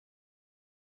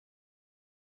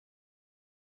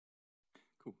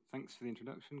Cool. Thanks for the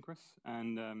introduction, Chris.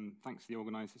 And thanks to the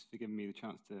organisers for giving me the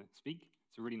chance to speak.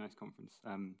 It's a really nice conference.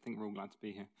 I think we're all glad to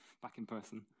be here, back in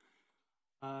person.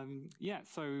 So I'm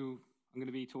going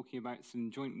to be talking about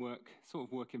some joint work, sort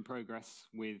of work in progress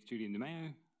with Julian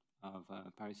Demeio of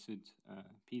Pezzo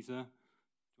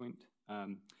joint.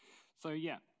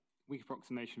 Weak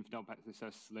approximation for del Pezzo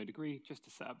surfaces of low degree. Just to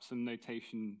set up some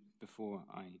notation before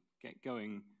I get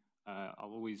going,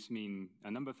 I'll always mean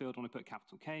a number field when I put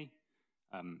capital K.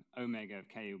 Omega of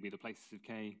K will be the places of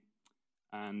K.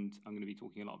 And I'm going to be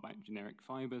talking a lot about generic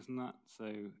fibers and that.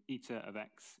 So eta of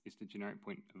X is the generic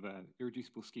point of an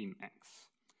irreducible scheme X.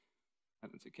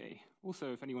 That's okay.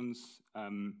 Also, if anyone's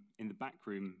in the back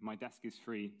room, my desk is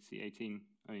free, C18.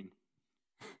 I mean,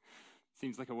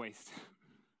 seems like a waste.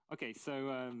 Okay,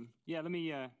 so let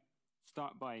me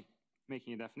start by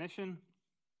making a definition.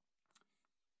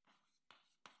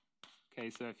 Okay,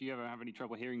 so if you ever have any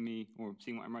trouble hearing me or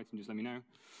seeing what I'm writing, just let me know.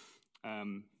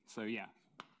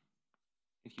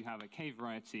 If you have a K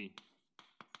variety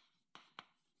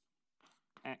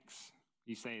X,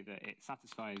 you say that it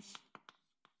satisfies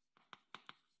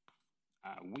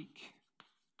weak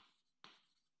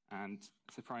and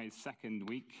surprise second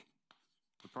weak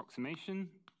approximation.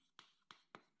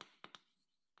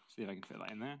 See if I can fit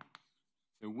that in there.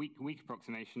 So weak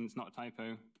approximation, it's not a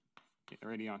typo. There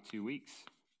already are 2 weeks.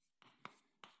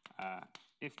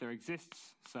 If there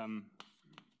exists some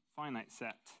finite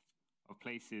set of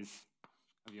places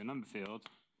of your number field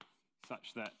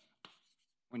such that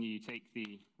when you take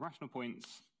the rational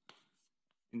points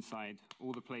inside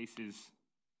all the places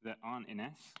that aren't in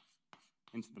S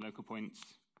into the local points,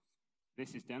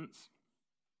 this is dense.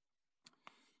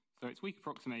 So it's weak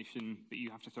approximation, but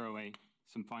you have to throw away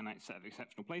some finite set of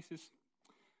exceptional places.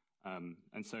 And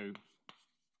so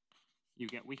you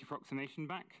get weak approximation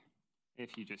back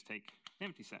if you just take an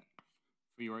empty set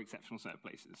for your exceptional set of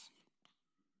places.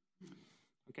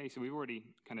 Okay, so we've already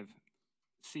kind of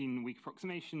seen weak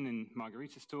approximation in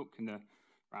Margarita's talk and the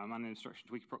Brown-Mann instruction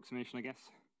to weak approximation, I guess.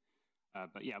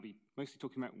 But yeah, I'll be mostly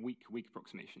talking about weak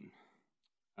approximation.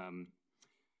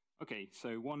 Okay,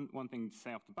 so one thing to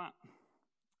say off the bat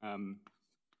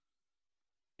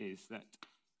is that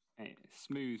a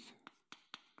smooth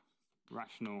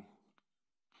rational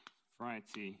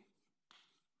variety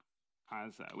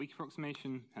has a weak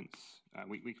approximation, hence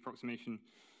weak approximation.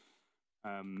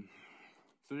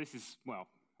 So this is, well,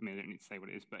 I mean, I don't need to say what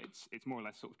it is, but it's more or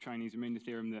less sort of Chinese remainder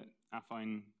theorem that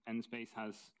affine n space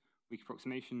has weak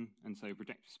approximation, and so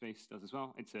projective space does as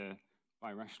well. It's a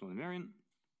birational invariant.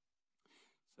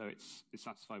 So it's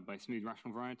satisfied by smooth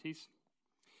rational varieties.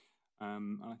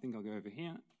 I think I'll go over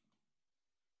here.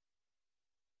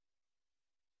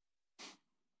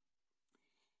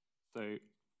 So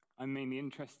I'm mainly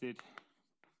interested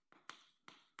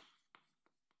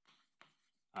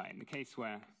in the case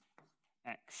where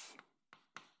X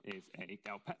is a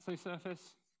del Pezzo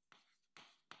surface.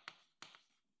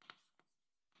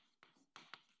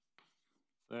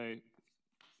 So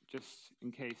just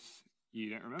in case you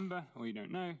don't remember or you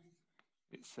don't know,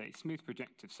 it's a smooth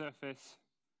projective surface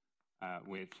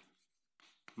with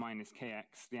minus kx,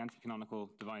 the anti-canonical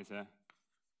divisor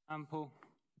ample.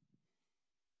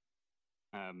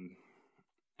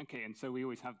 Okay, and so we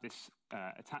always have this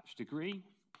attached degree,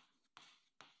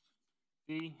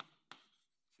 D.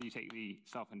 So you take the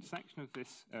self-intersection of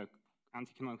this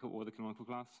anti-canonical or the canonical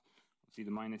class. Obviously,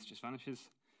 the minus just vanishes.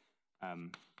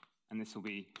 And this will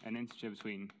be an integer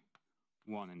between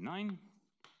 1 and 9.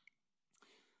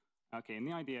 Okay, and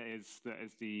the idea is that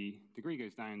as the degree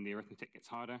goes down, the arithmetic gets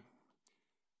harder.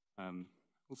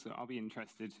 Also, I'll be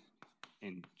interested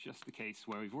in just the case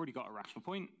where we've already got a rational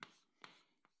point.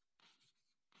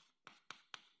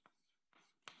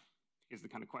 Because the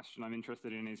kind of question I'm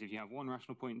interested in is if you have one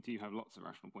rational point, do you have lots of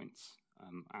rational points?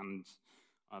 And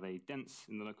are they dense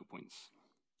in the local points?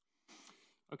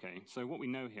 Okay, so what we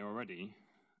know here already,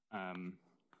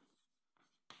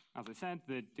 as I said,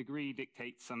 the degree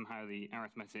dictates somehow the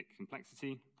arithmetic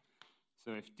complexity.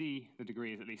 So if D, the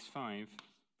degree is at least 5,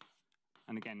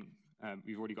 and again,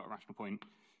 we've already got a rational point,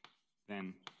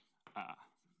 then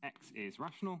X is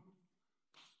rational.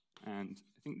 And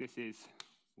I think this is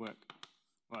work,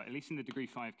 well, at least in the degree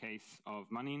 5 case of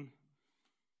Manin.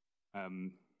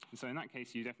 So in that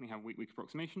case, you definitely have weak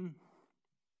approximation.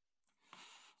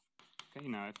 Okay,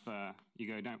 now if you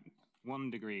go down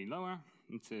 1 degree lower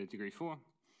into degree 4,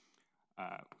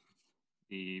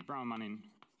 the Brown-Manin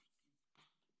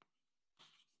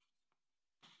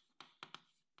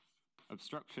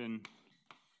obstruction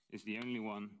is the only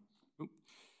one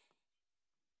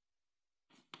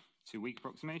to weak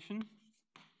approximation.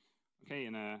 Okay,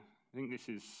 and I think this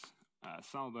is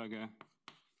Sahlberger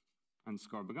and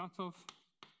Skorbogatov.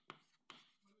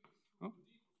 Oh.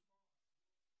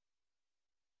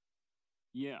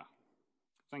 Yeah,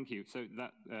 thank you. So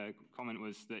that comment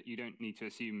was that you don't need to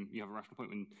assume you have a rational point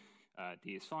when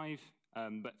d is 5.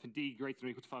 But for d greater than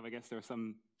or equal to 5, I guess there are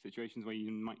some situations where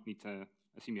you might need to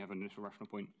assume you have an initial rational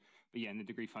point. But yeah, in the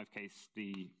degree 5 case,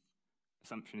 the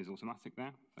assumption is automatic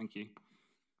there. Thank you.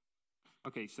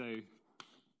 Okay, so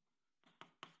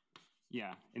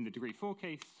yeah, in the degree 4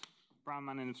 case,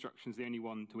 Brown-Manin obstruction is the only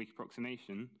one to weak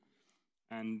approximation.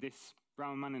 And this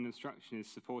Brown-Manin obstruction is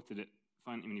supported at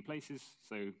finitely many places.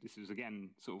 So this is, again,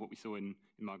 sort of what we saw in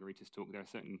Margarita's talk. There are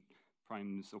certain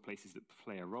primes or places that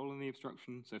play a role in the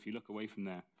obstruction. So if you look away from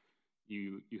there,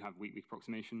 you have weak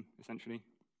approximation, essentially.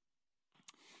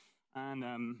 And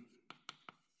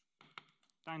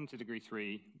down to degree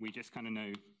 3, we just kind of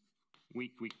know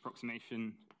weak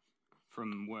approximation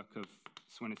from work of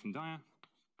Swinnett and Dyer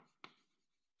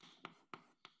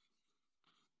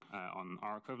on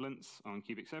R equivalents on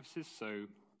cubic surfaces. So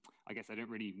I guess I don't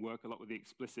really work a lot with the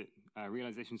explicit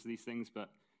realizations of these things, but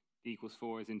d equals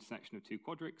 4 is intersection of two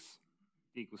quadrics.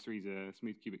 D equals 3 is a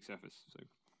smooth cubic surface. So,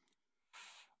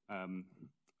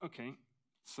 okay.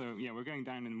 So yeah, we're going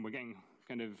down and we're getting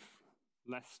kind of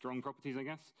less strong properties, I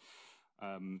guess.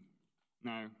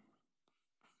 Now,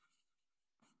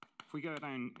 if we go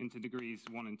down into degrees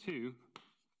 1 and 2,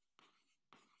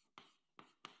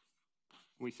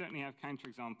 we certainly have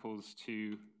counterexamples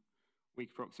to weak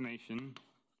approximation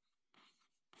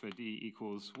for d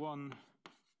equals 1,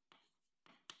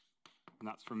 and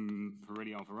that's from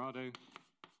Virilli Alvarado.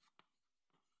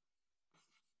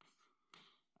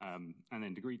 And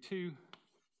then degree 2,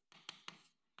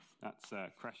 that's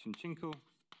Kresh and Chinkel.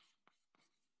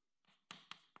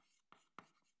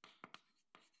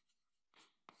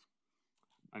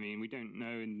 I mean, we don't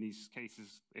know in these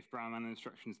cases if Brown-Manin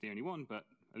obstruction is the only one, but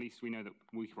at least we know that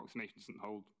weak approximation doesn't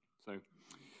hold. So,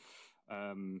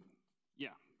 yeah,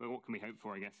 but what can we hope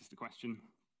for, I guess, is the question.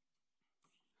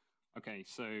 Okay,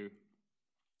 so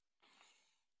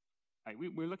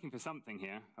we're looking for something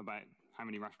here about how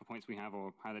many rational points we have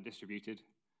or how they're distributed.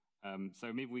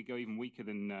 So maybe we go even weaker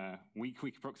than weak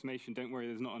approximation. Don't worry,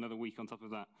 there's not another weak on top of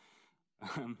that.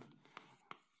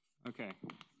 Okay,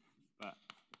 but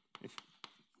if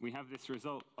we have this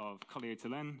result of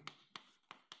Collier-Telen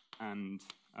and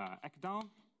Ekdahl,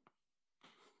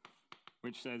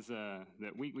 which says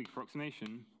that weak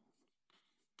approximation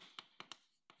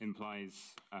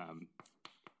implies,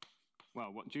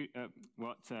 well, what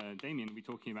Damien will be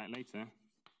talking about later,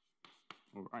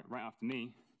 or right after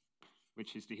me,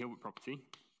 which is the Hilbert property.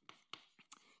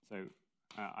 So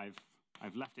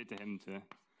I've left it to him to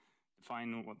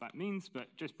define what that means,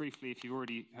 but just briefly, if you've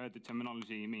already heard the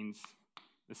terminology, it means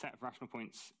the set of rational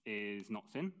points is not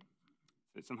thin.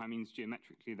 So it somehow means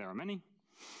geometrically there are many.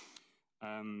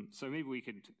 So maybe we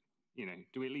could,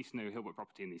 do we at least know Hilbert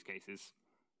property in these cases?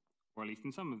 Or at least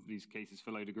in some of these cases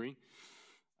for low degree.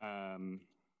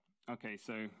 Okay,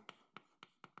 so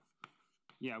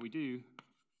yeah, we do.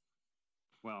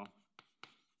 Well,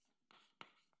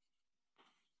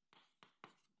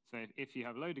 so if you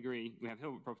have low degree, we have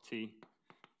Hilbert property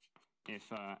if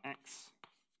X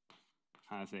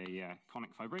has a conic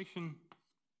fibration.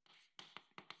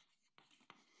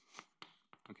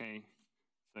 Okay,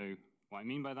 so what I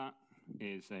mean by that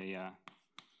is a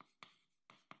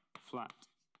flat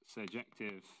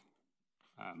surjective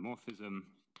morphism.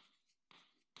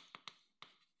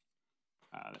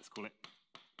 Let's call it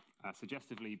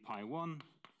suggestively pi1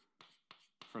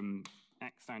 from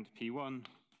X down to P1,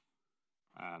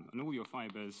 and all your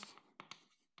fibers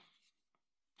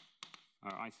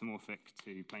are isomorphic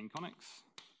to plane conics.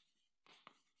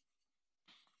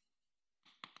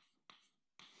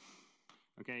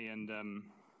 Okay, and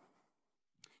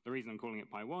the reason I'm calling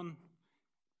it pi1,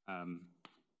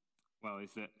 well,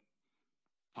 is that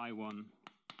pi1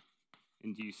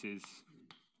 induces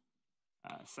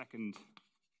second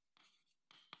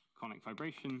conic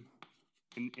fibration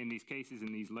in these cases,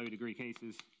 in these low degree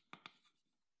cases.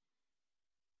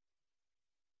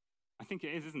 I think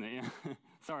it is, isn't it? Yeah.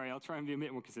 Sorry, I'll try and be a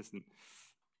bit more consistent.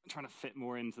 I'm trying to fit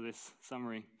more into this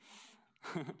summary.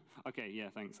 Okay, yeah,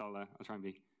 thanks. I'll try and be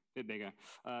a bit bigger.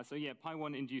 So yeah,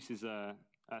 pi1 induces a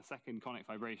second conic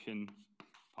fibration,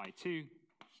 pi2.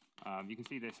 You can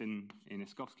see this in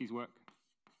Iskovskih's work.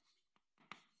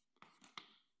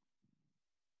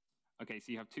 Okay,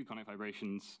 so you have two conic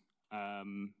vibrations.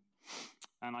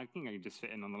 And I think I can just fit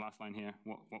in on the last line here,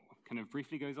 what kind of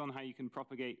briefly goes on, how you can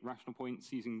propagate rational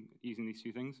points using these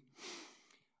two things.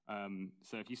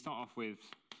 So if you start off with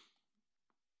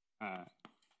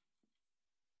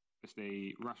just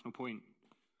a rational point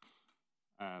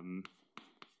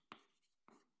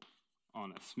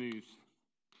on a smooth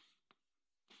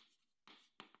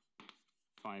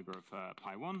fiber of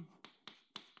pi 1,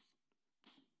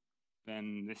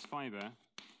 then this fiber,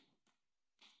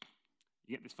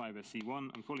 you get this fiber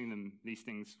C1. I'm calling them these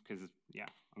things because, yeah,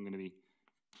 I'm going to be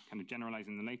kind of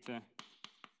generalizing them later.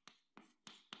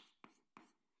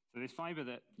 So this fiber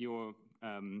that your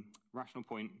rational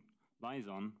point lies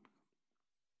on,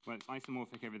 well, it's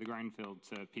isomorphic over the ground field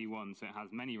to P1, so it has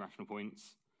many rational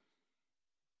points.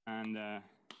 And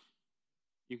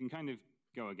you can kind of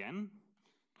go again,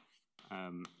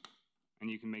 and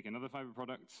you can make another fiber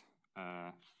product.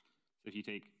 So if you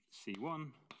take C1,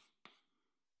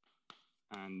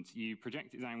 and you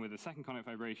project it down with a second conic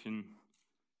fibration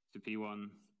to P1,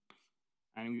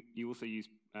 and you also use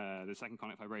the second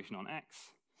conic fibration on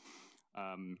X.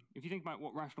 If you think about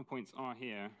what rational points are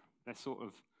here, they're sort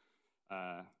of,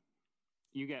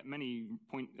 you get many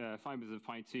fibers of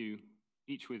pi 2,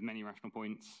 each with many rational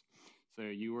points. So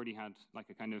you already had like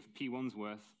a kind of P1's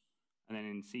worth, and then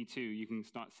in C2, you can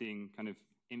start seeing kind of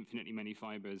infinitely many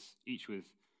fibers, each with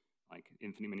like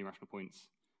infinitely many rational points.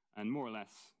 And more or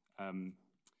less,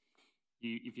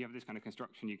 if you have this kind of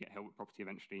construction, you get Hilbert property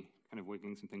eventually, kind of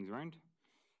wiggling some things around.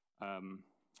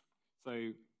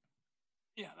 So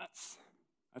yeah,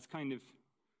 that's kind of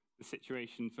the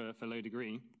situation for low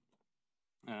degree.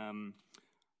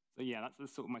 So yeah,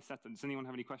 that's sort of my setup. Does anyone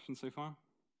have any questions so far?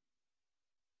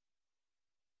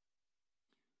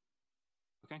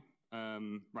 Okay,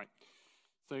 right.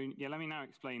 So yeah, let me now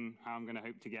explain how I'm going to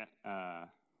hope to get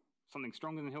something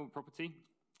stronger than Hilbert property.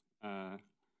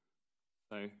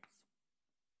 So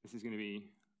this is going to be,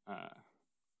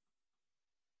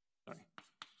 sorry.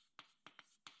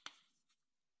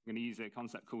 I'm going to use a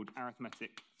concept called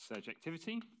arithmetic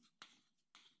surjectivity.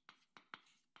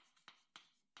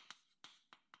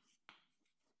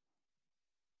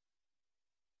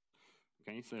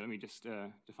 Okay, so let me just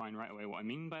define right away what I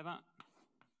mean by that.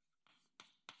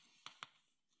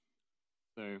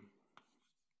 So if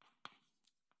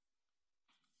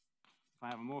I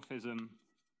have a morphism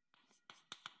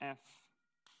f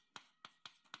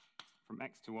from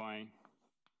x to y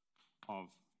of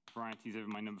varieties over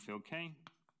my number field k,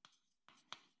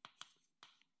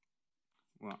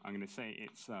 well, I'm going to say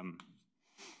it's,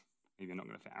 maybe I'm not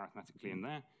going to fit arithmetically in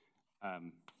there,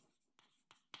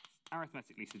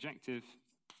 arithmetically surjective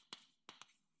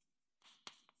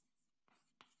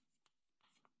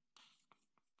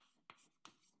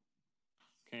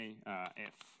okay,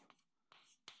 if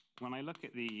when I look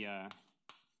at the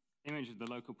image of the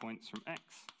local points from x,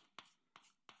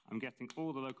 I'm getting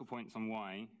all the local points on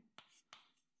y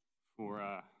for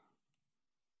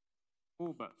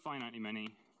all but finitely many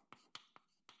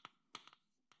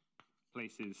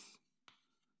places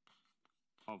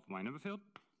of my number field.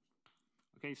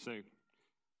 Okay, so it's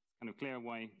kind of clear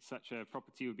why such a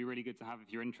property would be really good to have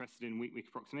if you're interested in weak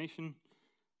approximation.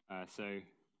 So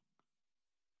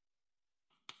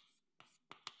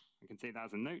I can take that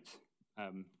as a note.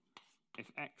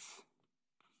 If x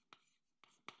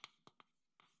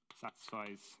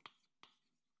satisfies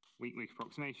weak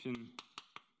approximation,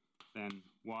 then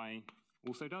y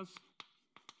also does.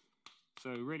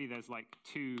 So really there's like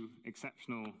two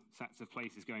exceptional sets of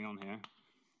places going on here.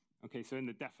 Okay, so in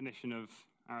the definition of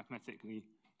arithmetically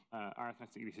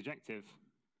surjective,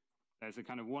 there's a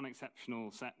kind of one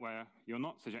exceptional set where you're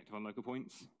not surjective on local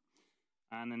points.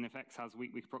 And then if x has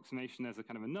weak approximation, there's a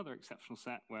kind of another exceptional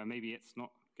set where maybe it's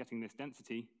not getting this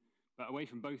density. But away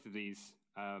from both of these,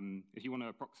 if you want to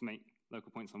approximate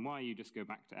local points on y, you just go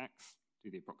back to x,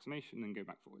 do the approximation, and go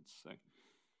back forwards. So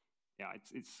yeah,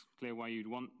 it's clear why you'd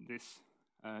want this.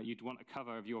 You'd want a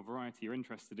cover of your variety you're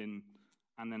interested in,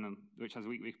 and then which has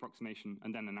weak approximation,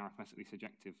 and then an arithmetically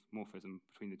surjective morphism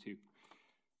between the two.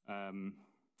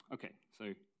 Okay,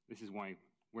 so this is why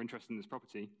we're interested in this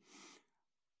property.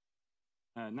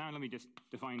 Now let me just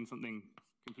define something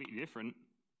completely different,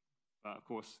 but of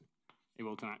course it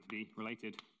will turn out to be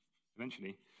related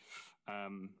eventually.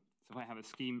 So if I have a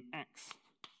scheme x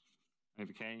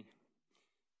over k,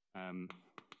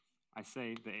 I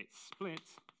say that it's split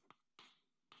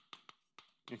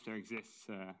if there exists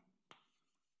a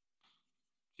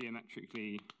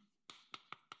geometrically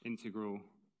integral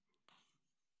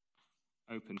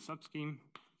open subscheme.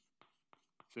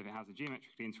 So if it has a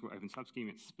geometrically integral open subscheme,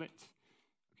 it's split.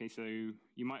 Okay, so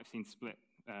you might have seen split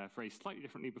phrased slightly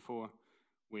differently before,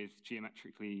 with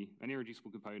geometrically an irreducible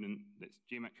component that's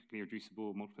geometrically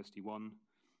reducible, multiplicity 1.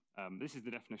 This is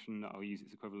the definition that I'll use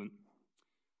its equivalent.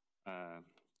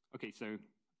 Okay, so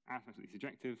arithmetically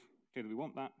surjective, clearly we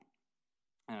want that.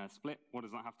 Split, what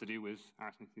does that have to do with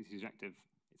arithmetically surjective?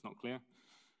 It's not clear.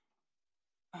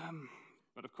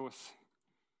 But of course,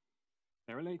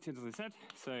 They're related, as I said.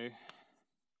 So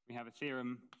we have a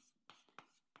theorem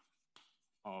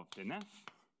of Denef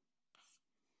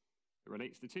that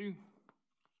relates the two.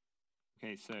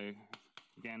 Okay, so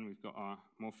again, we've got our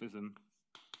morphism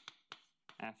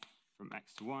f from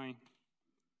x to y.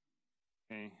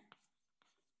 Okay.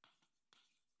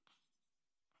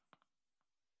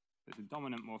 It's a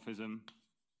dominant morphism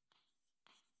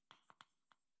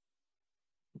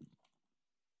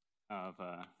of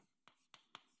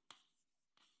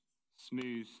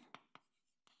smooth,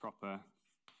 proper,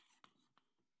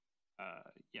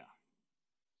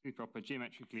 smooth, proper,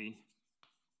 geometrically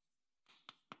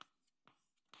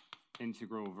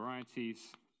integral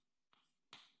varieties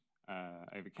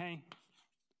over k.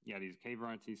 Yeah, these are k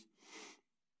varieties.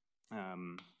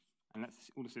 And let's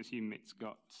also assume it's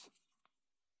got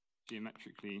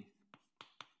geometrically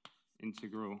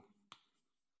integral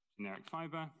generic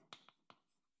fiber.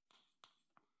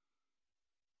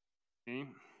 Okay.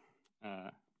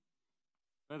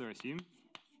 Further assume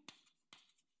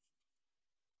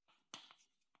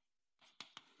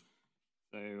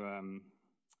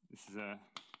this is a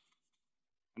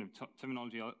kind of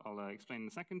terminology I'll explain in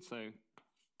a second. So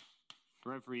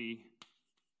for every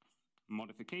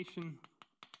modification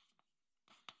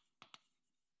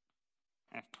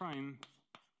f prime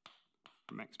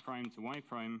from x prime to y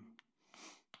prime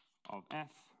of f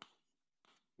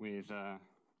with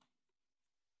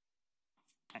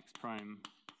x prime,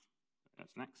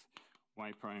 that's an x,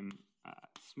 y prime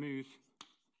smooth,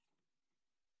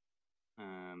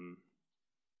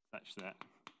 such that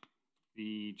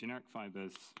the generic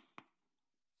fibers,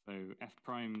 so f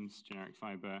prime's generic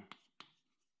fiber,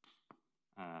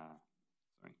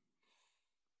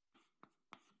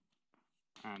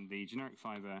 and the generic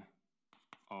fiber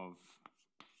of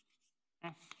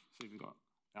f, so you've got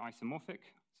the isomorphic,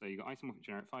 so you've got isomorphic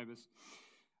generic fibers.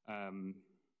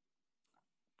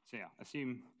 So yeah,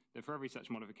 assume that for every such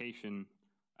modification,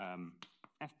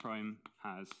 f prime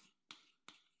has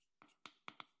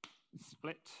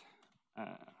split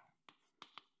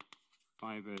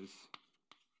fibers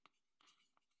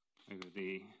over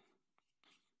the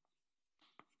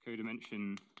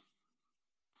codimension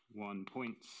 1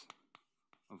 points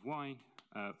of y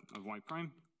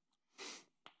prime.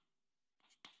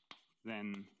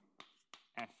 Then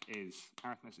f is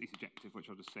arithmetically surjective, which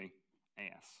I'll just say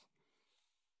AS.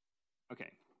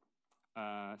 Okay,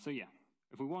 so yeah,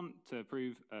 if we want to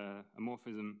prove a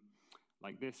morphism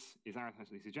like this is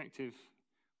arithmetically surjective,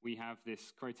 we have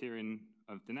this criterion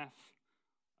of Denef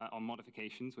on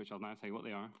modifications, which I'll now tell you what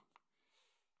they are.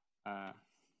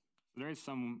 There is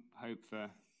some hope for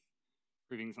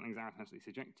proving something's arithmetically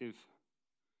surjective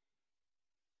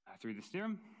through this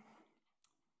theorem.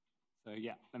 So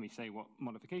yeah, let me say what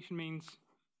modification means.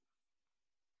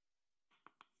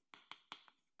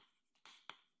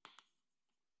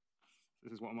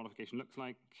 This is what a modification looks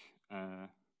like. So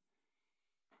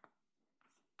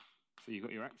you've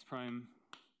got your x prime,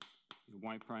 your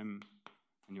y prime,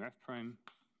 and your f prime.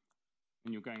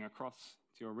 And you're going across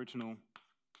to your original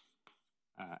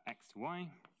x to y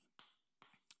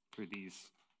through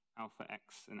these alpha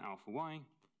x and alpha y.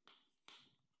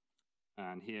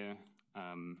 And here,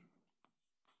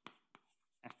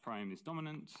 f prime is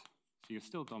dominant, so you're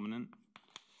still dominant.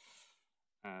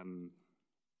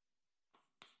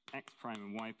 X prime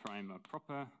and y prime are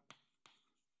proper.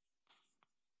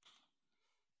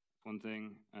 One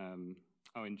thing. In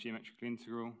geometrically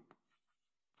integral.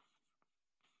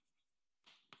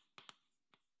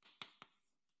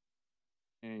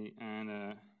 Okay,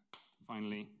 and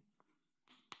finally,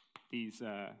 these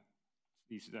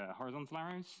horizontal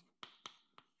arrows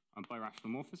are birational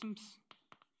morphisms.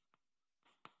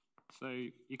 So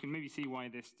you can maybe see why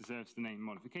this deserves the name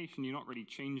modification. You're not really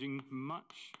changing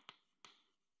much.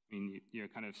 I mean, you're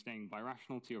kind of staying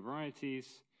birational to your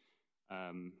varieties.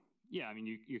 Yeah, I mean,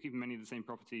 you're keeping many of the same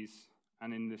properties.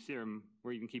 And in the theorem,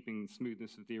 we're even keeping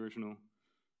smoothness of the original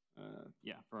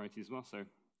variety as well. So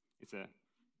it's it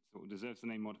deserves the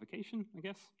name modification, I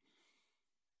guess.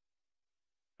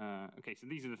 Okay, so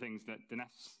these are the things that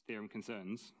Denef's theorem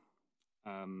concerns.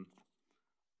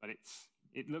 But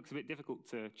it looks a bit difficult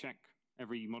to check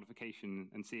every modification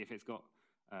and see if it's got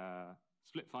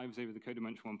split fibers over the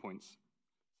codimension 1 points.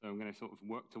 So I'm going to sort of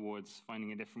work towards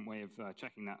finding a different way of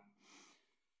checking that.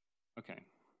 Okay.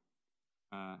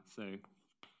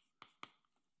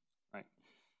 Right.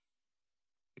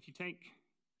 If you take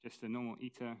just a normal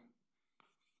eta,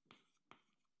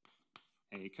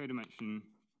 a codimension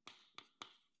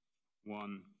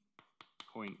 1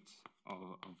 point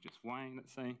of just y,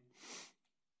 let's say,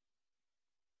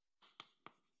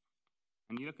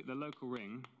 and you look at the local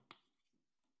ring,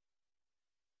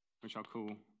 which I'll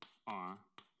call R.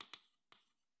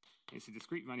 It's a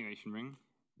discrete valuation ring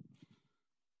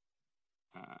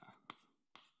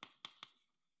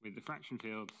with the fraction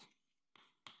fields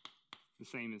the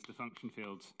same as the function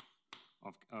fields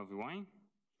of y.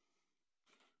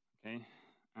 Okay,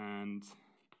 and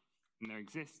there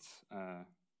exists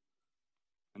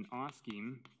an R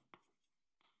scheme.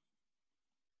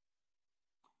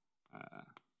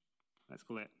 Let's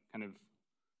call it kind of,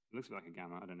 it looks like a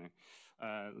gamma, I don't know.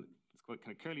 Let's call it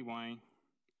kind of curly y,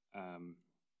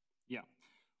 yeah,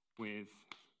 with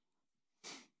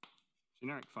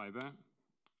generic fiber,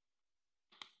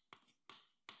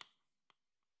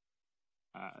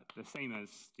 the same as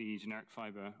the generic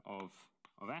fiber of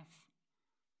F,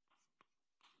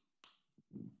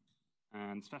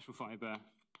 and special fiber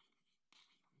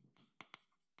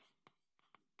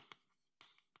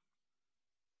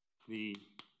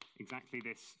exactly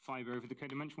this fiber over the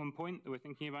codimensional point that we're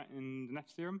thinking about in the Denef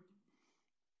theorem.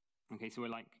 Okay, so we're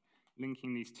like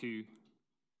linking these two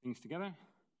things together.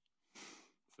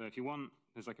 So if you want,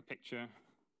 there's like a picture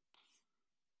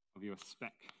of your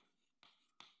spec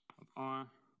of R.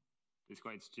 It's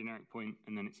got its generic point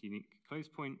and then its unique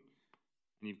closed point,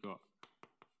 and you've got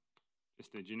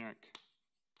just a generic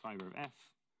fiber of F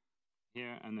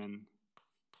here, and then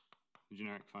the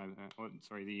generic fiber, or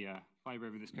sorry, the fiber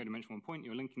over this codimensional point.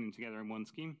 You're linking them together in one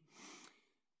scheme.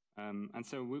 And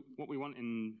so what we want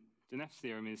in Denef's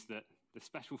theorem is that the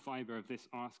special fiber of this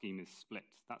R scheme is split.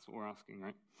 That's what we're asking,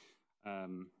 right?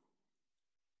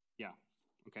 Yeah,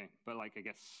 okay, but like I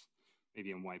guess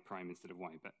maybe in y prime instead of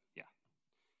y, but yeah.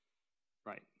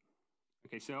 Right,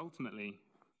 okay, so ultimately,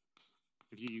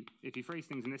 if you phrase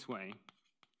things in this way,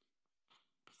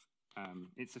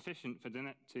 it's sufficient for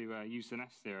Denef to use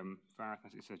Denef's theorem for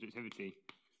arithmetic surjectivity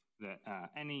that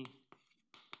any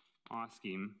R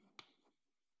scheme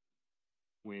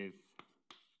with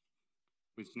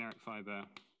generic fiber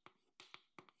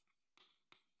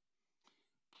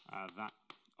that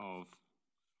of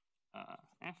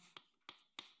F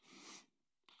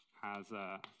has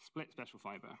a split special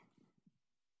fiber.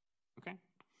 Okay?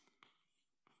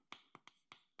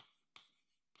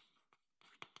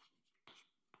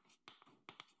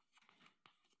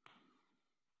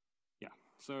 Yeah,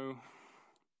 so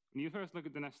when you first look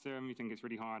at the Denef's theorem, you think it's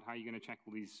really hard. How are you going to check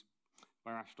all these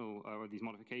birational or these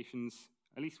modifications?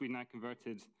 At least we've now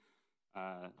converted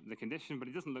the condition, but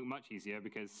it doesn't look much easier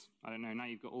because, I don't know, now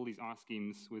you've got all these R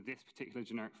schemes with this particular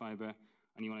generic fiber,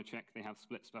 and you want to check they have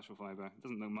split special fiber. It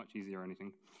doesn't look much easier or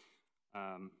anything.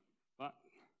 But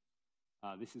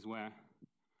this is where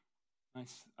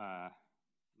nice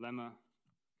lemma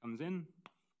comes in.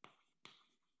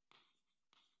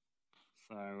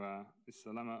 So this is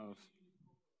the lemma of,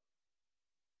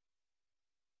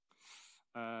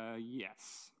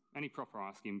 yes, any proper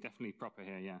R scheme, definitely proper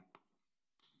here, yeah.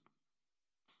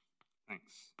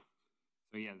 Thanks.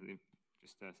 So yeah,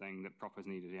 just saying that proper is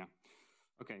needed, yeah.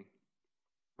 Okay,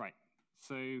 right.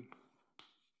 So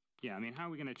yeah, I mean, how are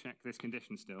we going to check this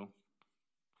condition still?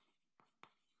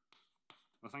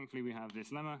 Well, thankfully we have this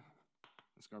lemma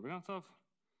that's grabbing out of.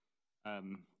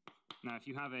 Now, if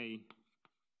you have a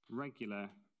regular,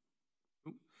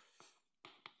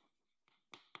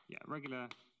 regular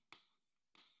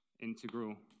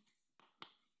integral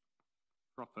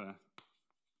proper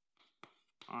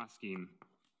R scheme,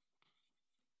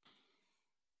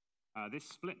 this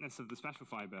splitness of the special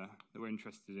fiber that we're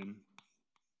interested in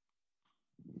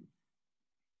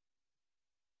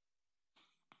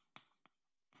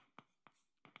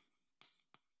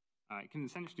it can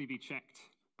essentially be checked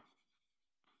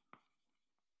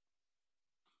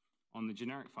on the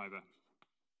generic fiber.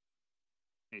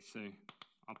 Okay, so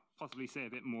I'll possibly say a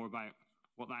bit more about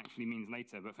what that actually means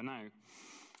later, but for now,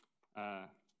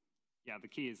 yeah, the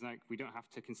key is like we don't have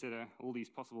to consider all these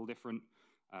possible different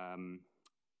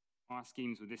R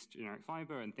schemes with this generic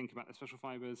fiber and think about the special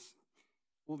fibers.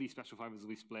 All these special fibers will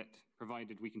be split,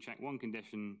 provided we can check one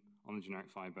condition on the generic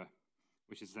fiber,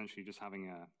 which is essentially just having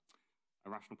a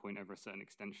rational point over a certain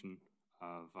extension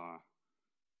of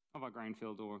our ground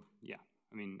field, or yeah,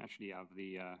 I mean actually of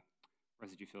the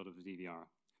residue field of the DVR.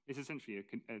 It's essentially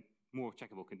a more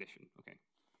checkable condition. Okay.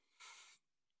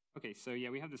 Okay, so yeah,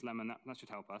 we have this lemma, and that should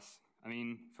help us. I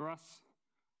mean, for us,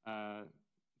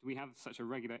 do we have such a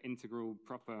regular integral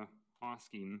proper R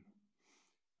scheme?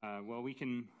 Well, we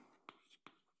can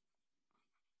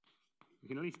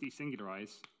at least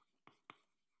desingularize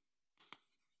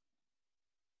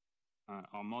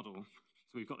our model.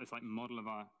 So we've got this like model of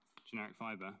our generic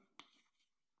fiber,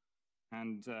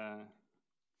 and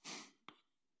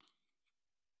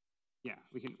yeah,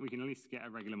 we can at least get a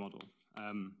regular model.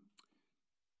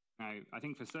 Now, I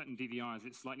think for certain DVRs,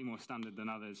 it's slightly more standard than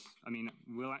others. I mean,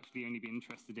 we'll actually only be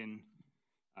interested in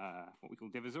what we call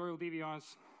divisorial DVRs,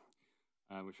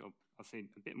 which I'll say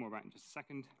a bit more about in just a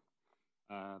second.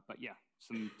 But yeah,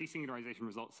 some desingularization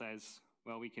result says,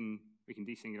 well, we can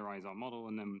desingularize our model,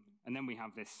 and then we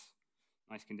have this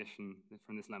nice condition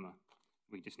from this lemma.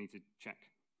 We just need to check.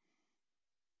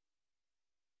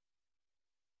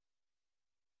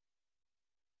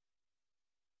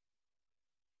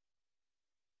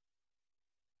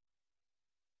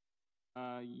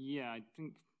 Yeah, I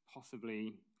think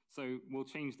possibly. So we'll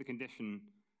change the condition.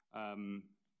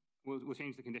 We'll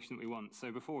change the condition that we want.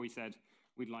 So before we said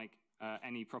we'd like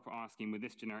any proper R scheme with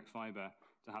this generic fiber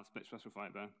to have split special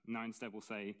fiber. Now instead we'll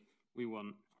say we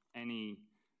want any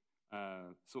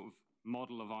sort of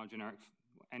model of our generic,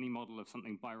 any model of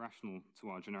something birational to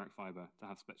our generic fiber to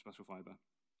have split special fiber,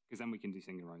 because then we can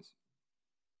desingularize.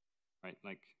 Right,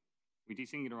 like we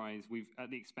desingularize, we've at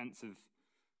the expense of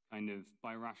kind of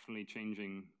birationally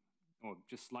changing or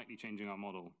just slightly changing our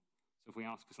model. So if we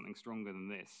ask for something stronger than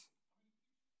this,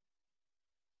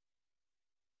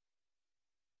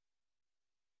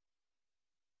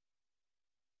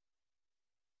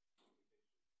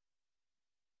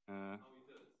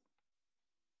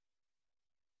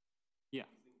 yeah.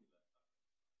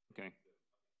 Okay.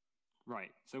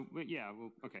 Right. So yeah.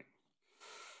 Well. Okay.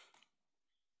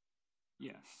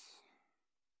 Yes.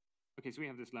 Okay. So we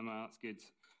have this lemma. That's good.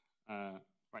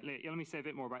 Right. Let me say a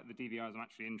bit more about the DVRs I'm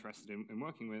actually interested in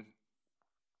working with.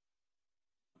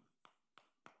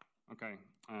 Okay.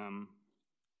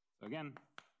 So again,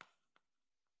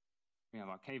 we have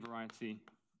our K variety.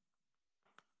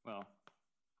 Well,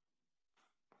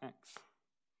 X.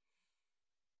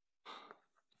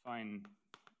 Define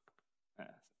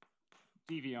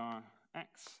DVR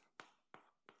X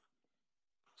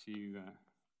to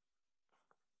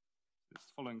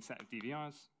this following set of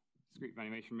DVRs, discrete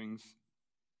valuation rings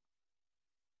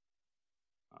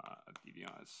of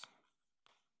DVRs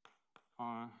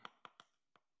R.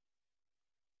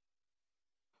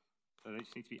 So they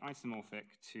just need to be isomorphic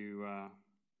to,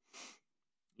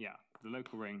 yeah, the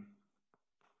local ring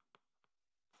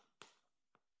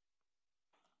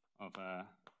of,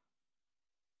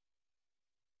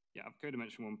 yeah, of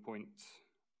codimension 1 point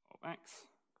of X.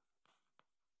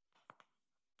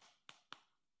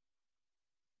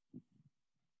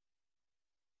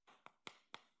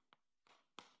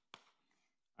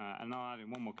 And I'll add in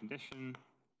one more condition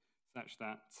such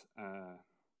that,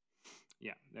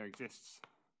 yeah, there exists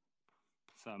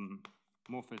some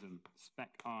morphism spec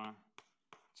R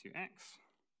to X,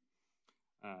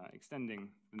 extending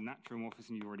the natural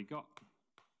morphism you've already got,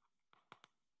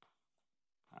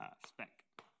 spec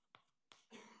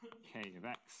K of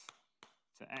X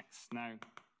to X. Now,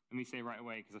 let me say right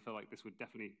away, because I feel like this would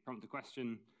definitely prompt a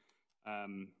question.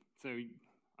 So,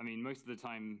 I mean, most of the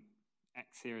time,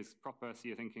 X here is proper, so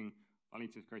you're thinking,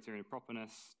 valuative criterion of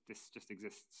properness, this just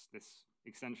exists, this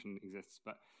extension exists.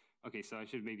 But okay, so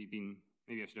maybe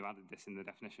I should have added this in the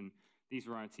definition. These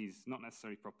varieties, not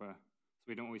necessarily proper, so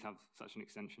we don't always have such an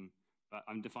extension. But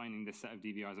I'm defining this set of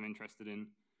DVRs I'm interested in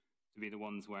to be the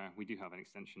ones where we do have an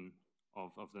extension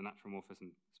of the natural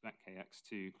morphism spec Kx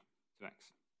to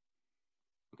X.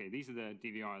 Okay, these are the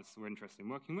DVRs we're interested in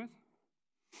working with.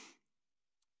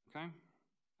 Okay,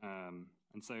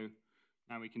 and so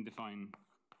now we can define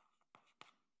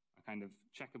a kind of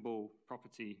checkable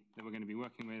property that we're going to be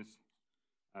working with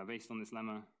based on this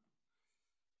lemma.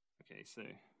 Okay, so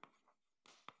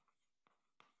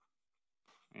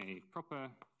a proper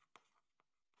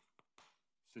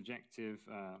surjective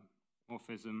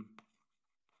morphism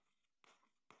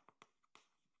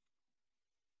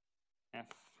F.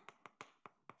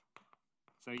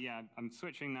 So yeah, I'm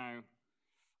switching now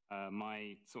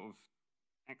my sort of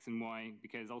X and Y,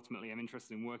 because ultimately I'm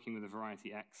interested in working with a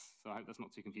variety X, so I hope that's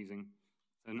not too confusing.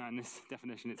 So now in this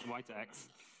definition, it's Y to X.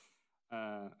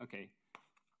 Okay,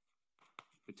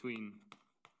 between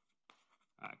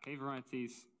K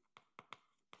varieties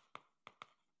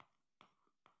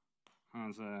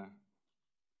has a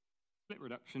split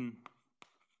reduction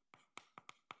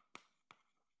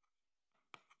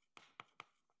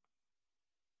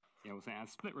yeah, we'll say it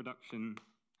has split reduction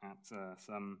at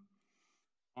some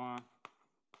R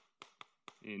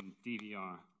in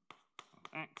DVR of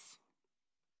X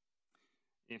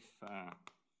if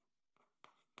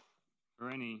for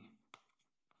any,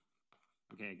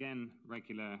 okay, again,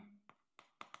 regular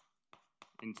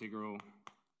integral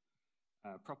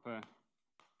proper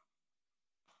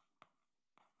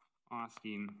R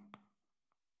scheme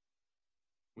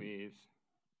with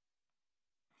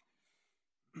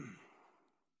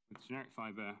generic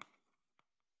fiber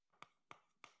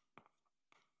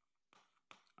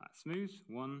smooth,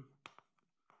 1,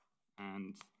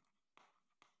 and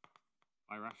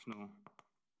birational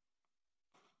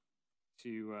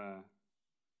to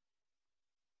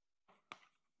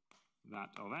that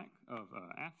of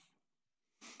f,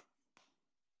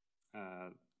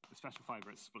 the special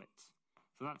fiber is split.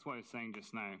 So that's what I was saying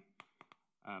just now.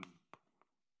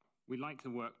 We like to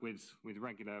work with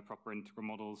regular proper integral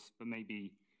models, but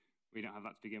maybe we don't have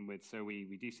that to begin with, so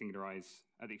we desingularize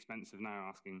at the expense of now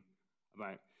asking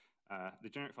about the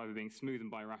generic fiber being smooth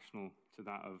and birational to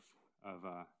that of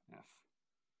f.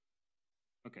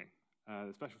 Okay,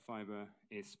 the special fiber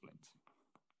is split.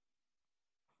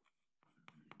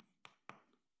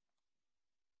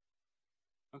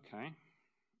 Okay.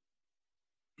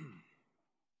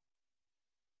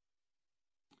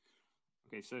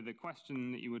 Okay, so the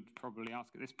question that you would probably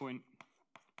ask at this point,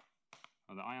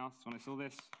 or that I asked when I saw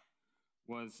this,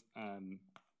 was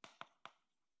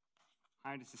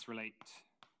how does this relate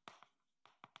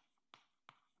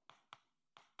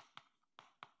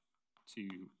to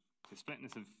the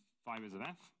splitness of fibers of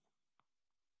f?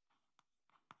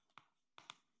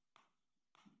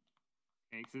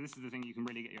 Okay, so this is the thing you can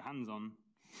really get your hands on.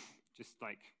 Just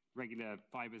like regular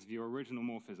fibers of your original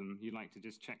morphism, you'd like to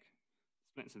just check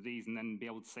splits of these and then be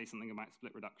able to say something about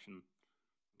split reduction.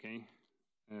 Okay,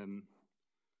 and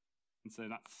so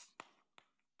that's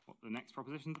what the next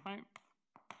proposition's about.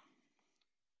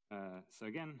 So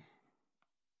again,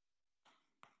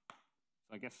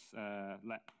 so I guess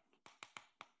let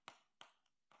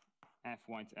f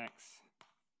y to x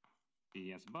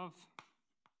be as above.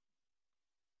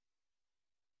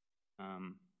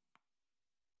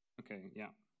 Okay, yeah.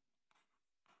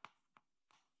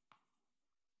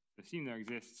 Assume there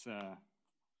exists some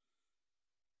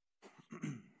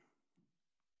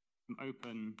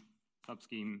open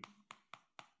subscheme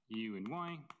u and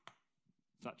y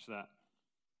such that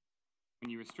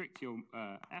when you restrict your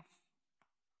f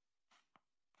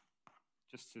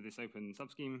just to this open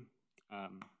subscheme,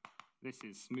 this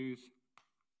is smooth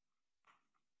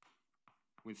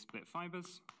with split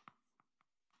fibers.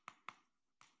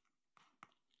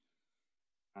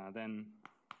 Then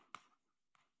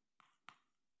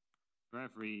for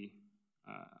every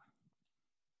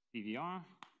DVR,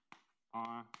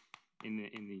 R in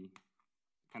the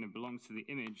kind of belongs to the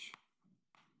image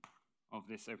of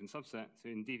this open subset. So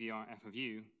in DVR f of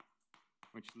u,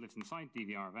 which lives inside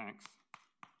DVR of x,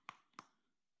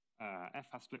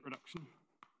 f has split reduction.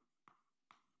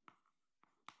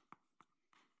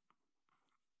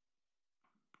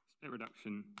 Split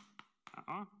reduction at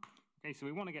R. Okay, so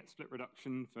we want to get split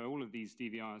reduction for all of these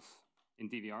DVRs in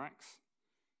DVRx.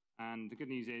 And the good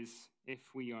news is,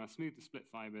 if we smooth the split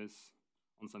fibers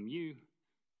on some u,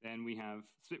 then we have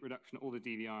split reduction at all the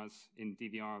DVRs in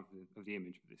DVR of the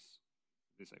image of this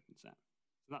open set.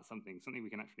 So that's something we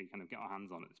can actually kind of get our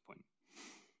hands on at this point.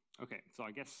 Okay, so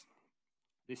I guess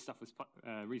this stuff was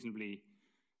reasonably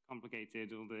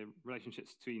complicated, all the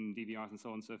relationships between DVRs and so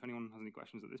on. So if anyone has any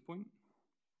questions at this point.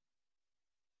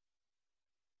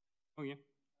 Oh, yeah.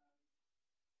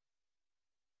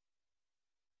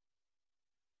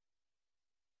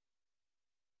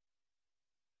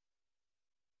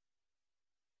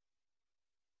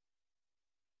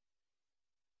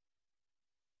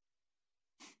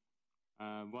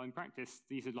 Well, in practice,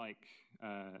 these are like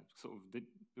sort of the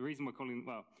reason we're calling them,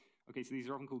 well, okay, so these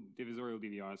are often called divisorial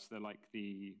DVRs. They're like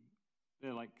the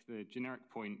generic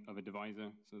point of a divisor.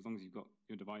 So as long as you've got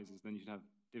your divisors, then you should have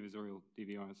divisorial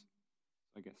DVRs,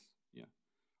 I guess, yeah.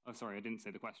 Oh, sorry, I didn't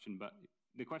say the question, but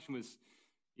the question was,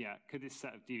 yeah, could this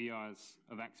set of DVRs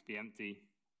of X be empty?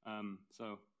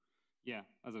 So, yeah,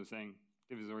 as I was saying,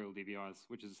 divisorial DVRs,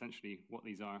 which is essentially what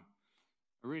these are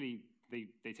really, they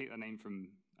take that name from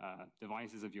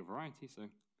divisors of your variety. So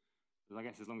I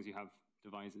guess as long as you have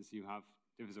divisors, you have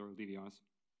divisorial DVRs.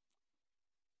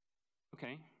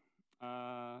 Okay,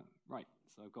 right,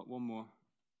 so I've got one more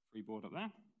free board up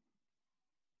there.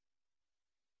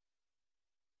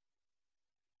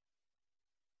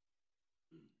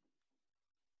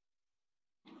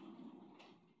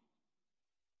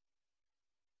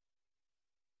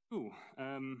 Cool,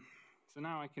 so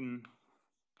now I can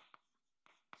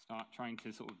start trying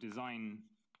to sort of design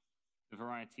the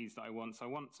varieties that I want. So I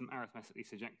want some arithmetically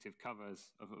surjective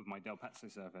covers of my del Pezzo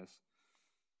surface,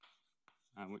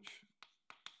 which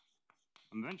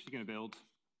I'm eventually going to build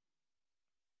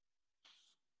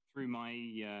through my,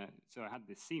 so I had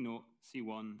this C0,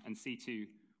 C1, and C2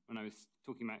 when I was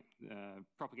talking about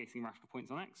propagating rational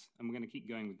points on X, and we're going to keep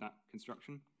going with that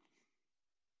construction.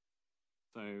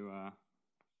 So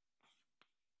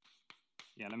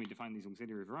yeah, let me define these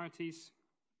auxiliary varieties.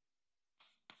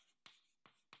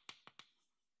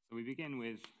 So we begin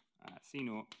with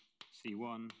C0,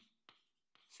 C1,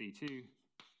 C2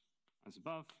 as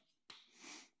above,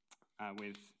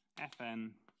 with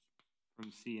Fn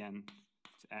from Cn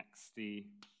to x,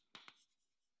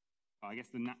 well, I guess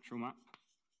the natural map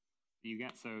that you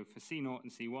get. So for C0 and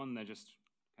C1, they're just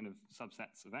kind of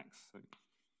subsets of x. So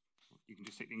you can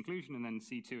just take the inclusion, and then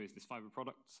C2 is this fiber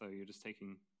product. So you're just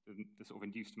taking the sort of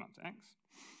induced map to x.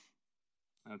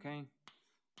 Okay.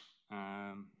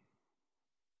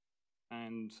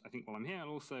 And I think while I'm here, I'll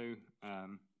also,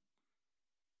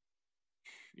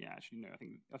 yeah, actually, no,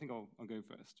 I think I'll go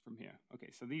first from here. Okay,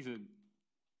 so these are,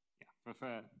 yeah, for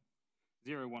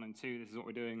 0, 1, and 2, this is what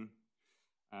we're doing.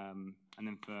 And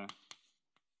then for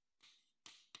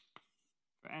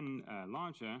n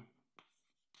larger,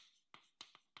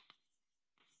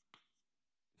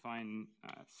 define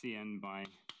Cn by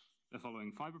the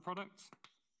following fiber products.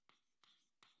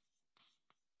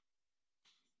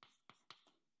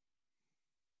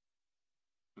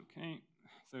 Okay,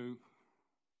 so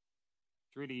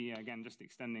it's really, again, just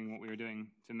extending what we were doing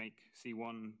to make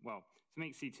C1, well, to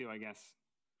make C2, I guess,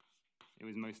 it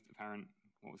was most apparent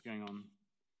what was going on.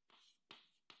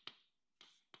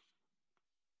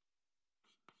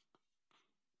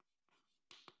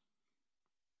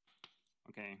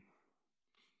 Okay,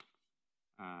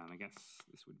 I guess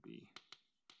this would be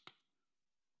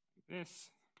like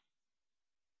this.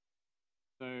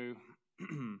 So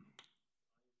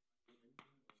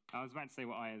I was about to say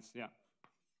what I is, yeah.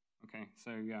 Okay,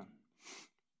 so yeah.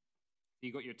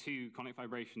 You got your two conic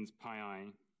fibrations pi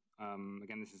I.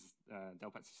 Again, this is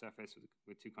del Pezzo surface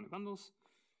with two conic bundles.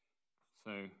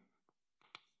 So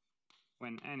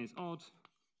when n is odd,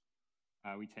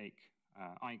 we take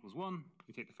I equals 1.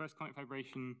 We take the first conic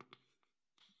fibration,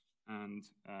 and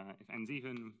if n's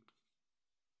even,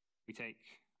 we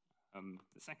take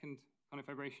the second conic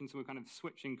fibration. So we're kind of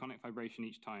switching conic fibration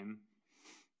each time.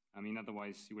 I mean,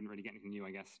 otherwise you wouldn't really get anything new,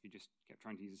 I guess, if you just kept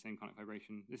trying to use the same conic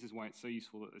fibration. This is why it's so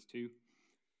useful that there's two.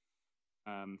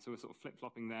 So we're sort of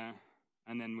flip-flopping there,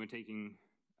 and then we're taking,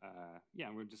 yeah,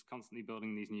 we're just constantly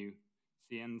building these new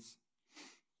CNs.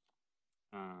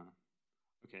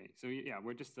 Okay, so yeah,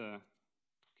 we're just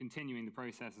continuing the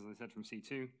process, as I said, from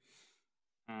C2.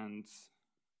 And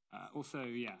also,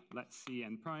 yeah, let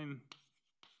Cn prime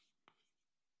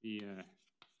be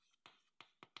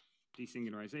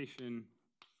desingularization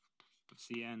of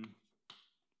Cn.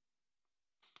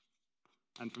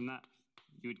 And from that,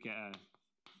 you would get a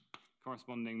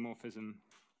corresponding morphism.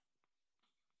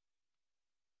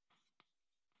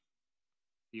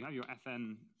 You have your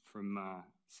Fn from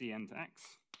Cn to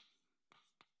x.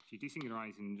 If you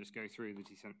desingularize and just go through the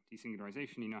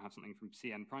desingularization, you now have something from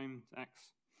Cn prime to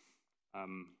x.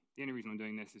 The only reason I'm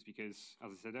doing this is because,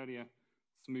 as I said earlier,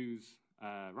 smooth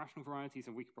rational varieties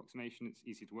have weak approximation. It's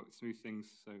easy to work with smooth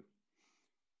things, so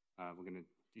we're going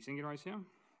to desingularize here.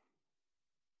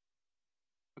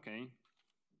 Okay.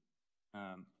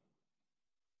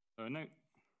 So a note.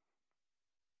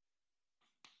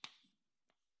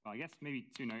 Well, I guess maybe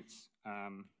two notes.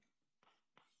 Well,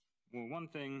 one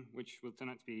thing which will turn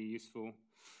out to be useful,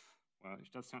 well,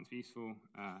 which does turn out to be useful,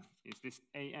 is this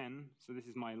AN. So this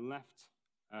is my left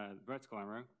vertical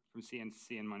arrow from Cn to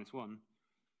Cn minus 1.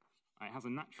 It has a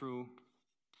natural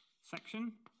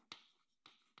section.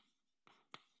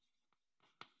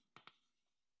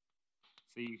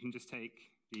 So you can just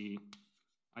take the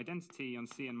identity on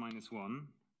Cn minus 1,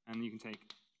 and you can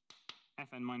take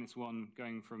Fn minus 1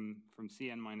 going from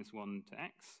Cn minus 1 to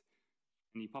x,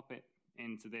 and you pop it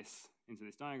into this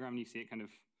diagram, and you see it kind of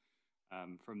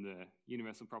from the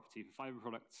universal property for fiber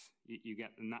products, you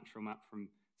get the natural map from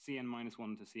Cn minus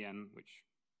 1 to Cn, which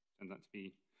turns out to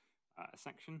be a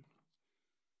section.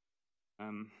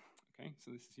 Okay,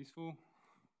 so this is useful.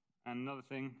 And another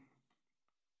thing,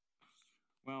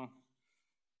 well,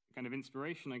 kind of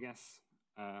inspiration, I guess,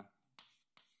 for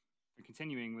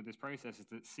continuing with this process is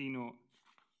that C0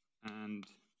 and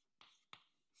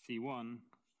C1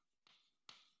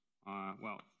 are,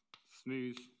 well,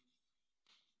 smooth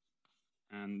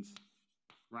and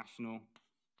rational.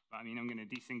 But I mean, I'm going to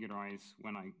desingularize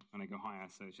when I go higher,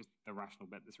 so it's just the rational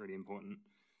bit that's really important.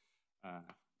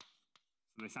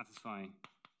 So they satisfy.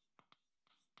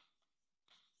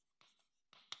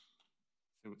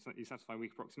 So you satisfy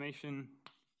weak approximation.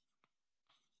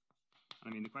 I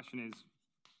mean, the question is,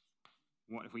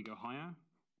 what if we go higher?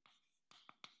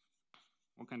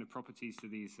 What kind of properties do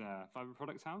these fiber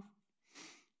products have?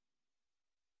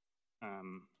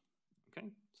 Okay,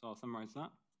 so I'll summarize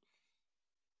that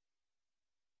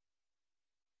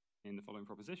in the following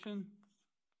proposition.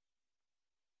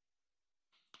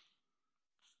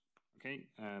 Okay,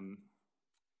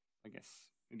 I guess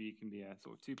maybe it can be a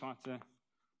sort of two-parter,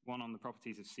 one on the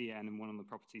properties of Cn and one on the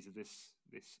properties of this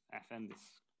Fn,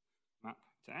 this map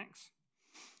to X.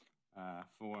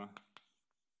 For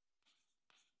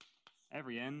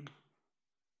every n,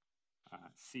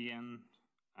 Cn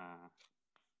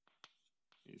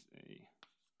is a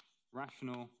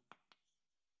rational,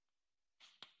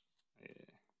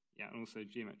 yeah, and also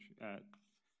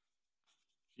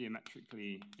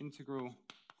geometrically integral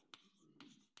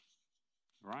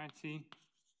variety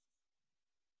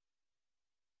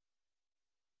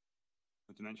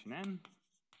of dimension n.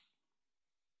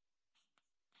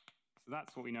 So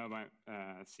that's what we know about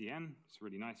Cn. It's a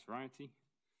really nice variety.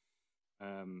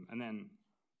 And then,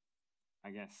 I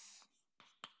guess,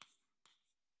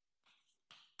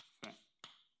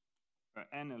 for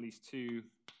n at least 2,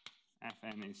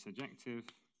 Fn is surjective.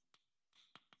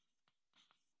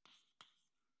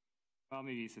 Well,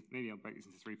 maybe I'll break this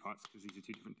into 3 parts because these are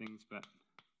 2 different things. But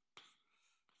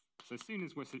so as soon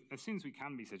as we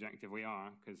can be surjective, we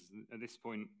are, because at this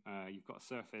point you've got a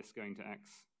surface going to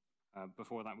X.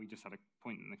 Before that, we just had a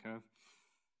point in the curve.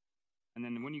 And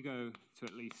then when you go to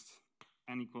at least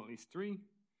n equal at least 3,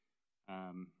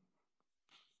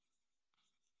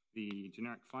 the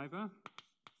generic fiber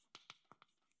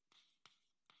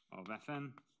of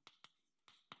Fn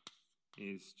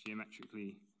is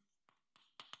geometrically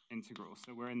integral.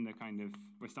 So we're in the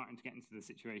we're starting to get into the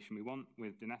situation we want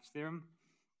with Denef's theorem.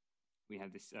 We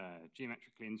have this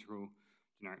geometrically integral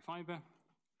generic fiber.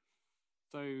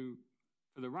 So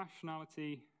for the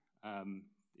rationality,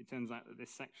 it turns out that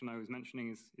this section I was mentioning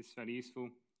is fairly useful.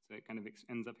 So it kind of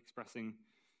ends up expressing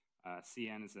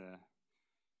Cn as a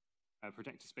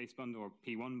projective space bundle or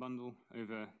P1 bundle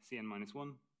over Cn minus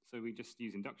 1. So we just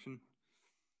use induction.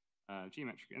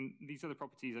 Geometric, and these other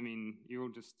properties, I mean, you're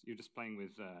just playing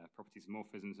with properties of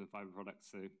morphisms and fiber products,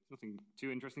 so nothing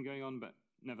too interesting going on, but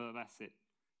nevertheless, it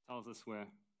tells us we're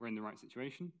in the right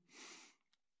situation.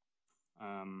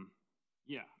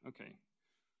 Yeah, okay.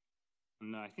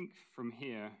 And I think from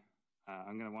here,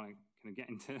 I'm going to want to kind of get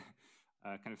into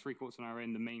kind of 3/4 of an hour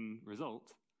in the main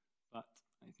result, but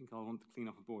I think I'll want to clean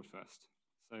up a board first.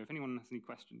 So if anyone has any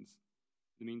questions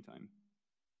in the meantime.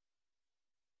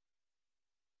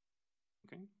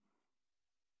 Okay.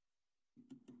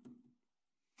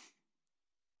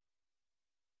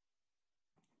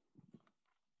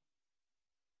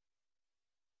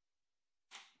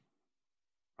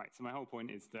 Right, so my whole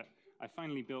point is that I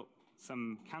finally built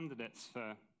some candidates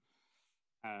for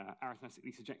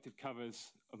arithmetically surjective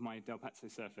covers of my Del Pezzo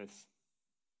surface.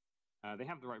 They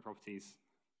have the right properties,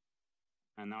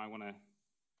 and now I want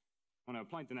to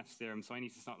apply Denef's theorem, so I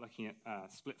need to start looking at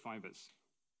split fibers.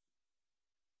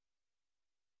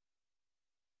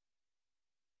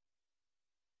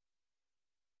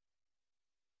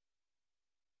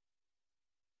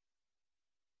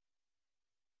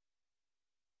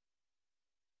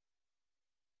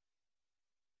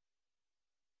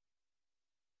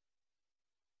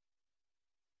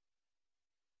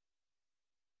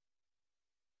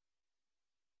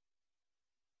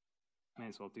 May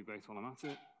as well do both while I'm at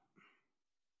it.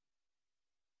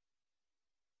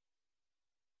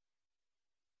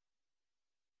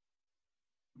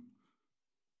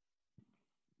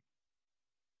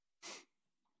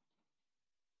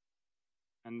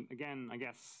 And again, I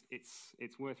guess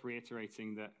it's worth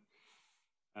reiterating that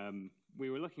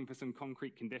we were looking for some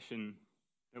concrete condition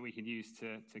that we could use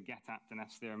to get at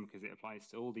Denef's theorem because it applies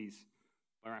to all these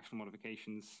birational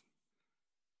modifications.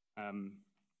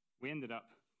 We ended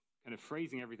up kind of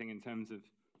phrasing everything in terms of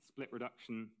split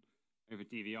reduction over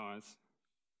DVRs.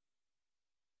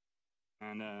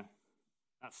 And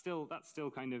that's still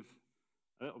kind of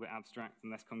a little bit abstract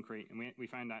and less concrete. And we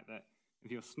found out that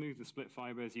if you're smooth the split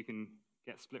fibers, you can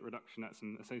get split reduction at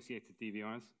some associated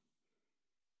DVRs.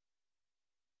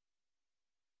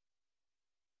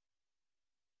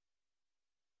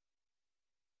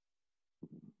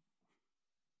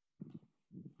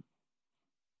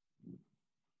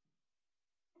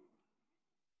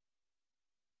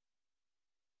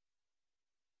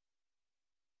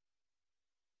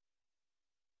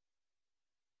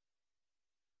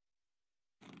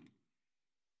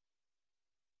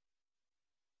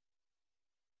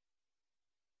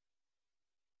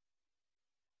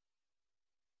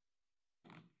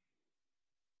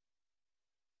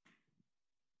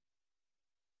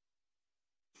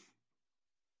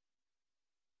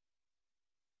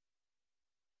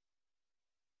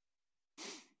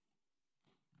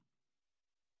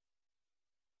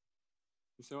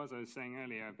 So as I was saying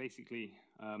earlier, basically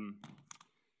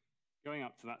going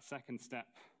up to that second step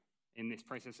in this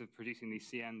process of producing these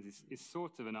CNs is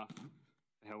sort of enough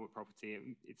for Hilbert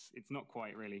property. It's not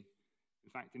quite really.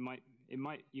 In fact, you might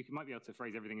be able to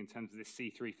phrase everything in terms of this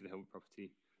C3 for the Hilbert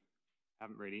property. I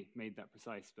haven't really made that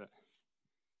precise, but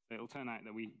it'll turn out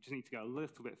that we just need to go a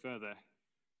little bit further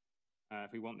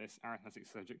if we want this arithmetic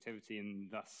surjectivity and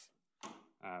thus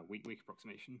weak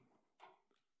approximation.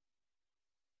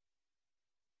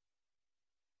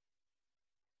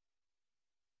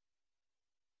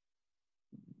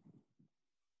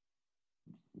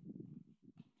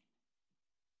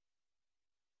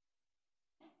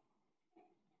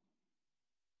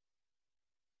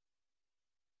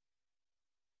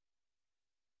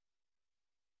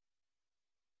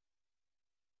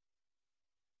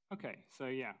 Okay, so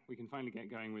yeah, we can finally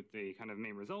get going with the kind of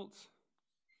main results.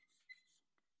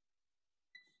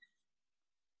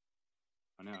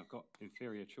 Oh no, I've got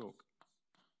inferior chalk.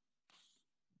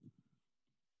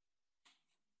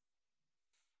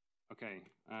 Okay,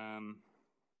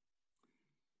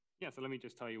 yeah, so let me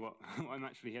just tell you what I'm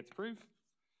actually here to prove.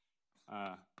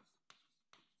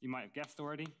 You might have guessed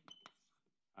already,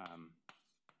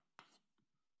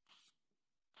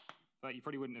 but you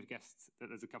probably wouldn't have guessed that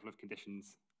there's a couple of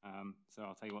conditions, so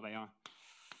I'll tell you what they are.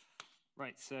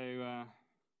 Right, so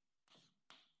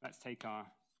let's take our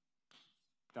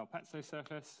del Pezzo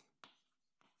surface.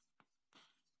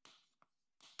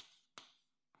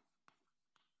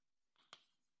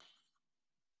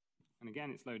 And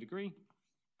again, it's low degree.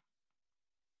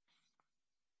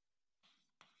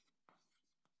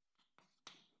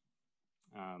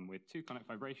 With two conic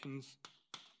fibrations.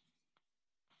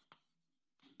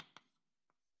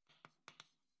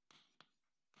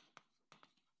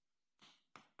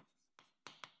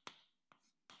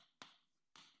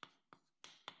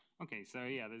 Okay, so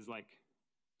yeah, there's like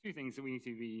two things that we need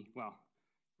to be, well,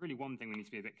 really one thing we need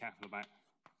to be a bit careful about.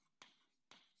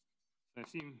 So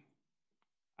assume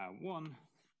one,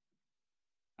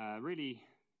 really,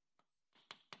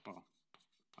 well,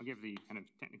 I'll give the kind of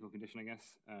technical condition, I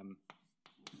guess.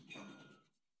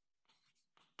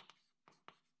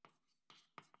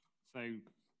 So, I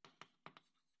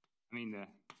mean, the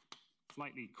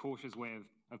slightly cautious way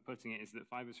of putting it is that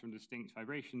fibers from distinct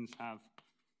fibrations have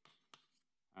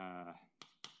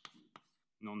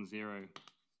non-zero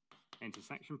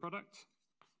intersection product.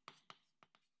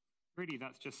 Really,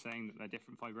 that's just saying that they're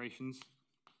different fibrations.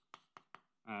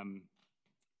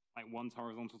 Like one's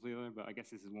horizontal to the other, but I guess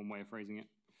this is one way of phrasing it.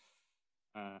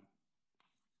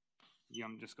 You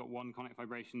haven't just got one conic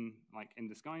fibration like in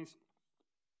disguise.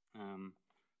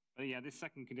 But yeah, this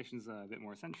second condition is a bit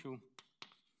more essential,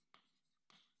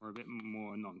 or a bit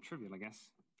more non-trivial, I guess.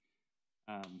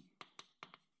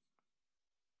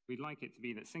 We'd like it to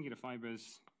be that singular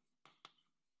fibers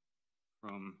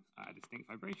from distinct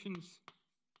fibrations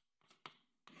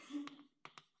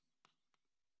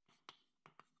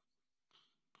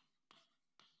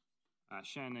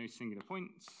share no singular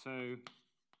points. So,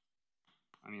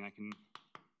 I mean,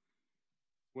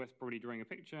 worth probably drawing a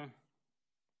picture.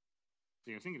 So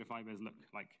your singular fibers look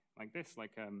like this,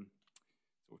 like sort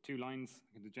of two lines,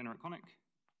 like a degenerate conic.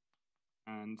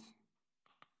 And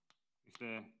if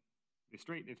the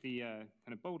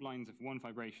kind of bold lines are from one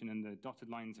fibration and the dotted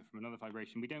lines are from another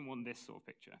fibration, we don't want this sort of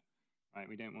picture, right?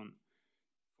 We don't want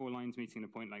four lines meeting a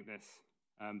point like this.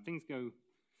 Things go,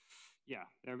 yeah,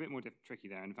 they're a bit more tricky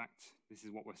there. In fact, this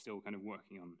is what we're still kind of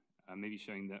working on, maybe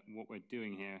showing that what we're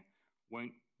doing here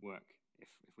won't work if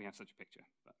we have such a picture,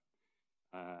 but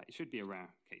it should be a rare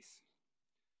case.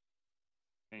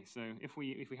 Okay, so if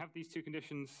we have these two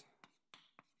conditions,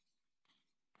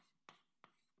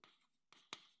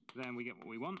 then we get what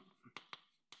we want,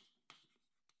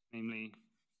 namely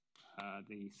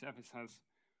the surface has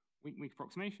weak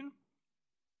approximation.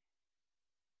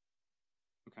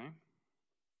 Okay.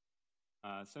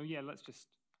 So yeah, let's just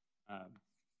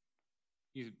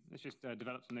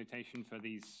develop some notation for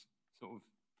these sort of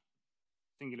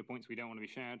singular points we don't want to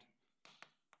be shared.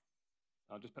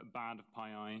 I'll just put bad of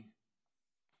pi I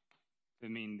to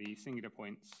mean the singular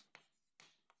points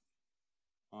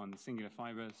on the singular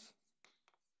fibers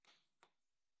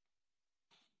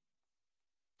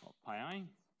of pi I.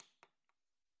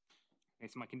 Okay,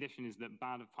 so my condition is that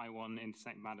bad of pi 1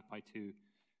 intersect bad of pi 2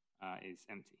 is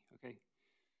empty, okay?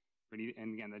 Really,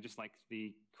 and again, they're just like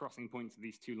the crossing points of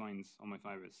these two lines on my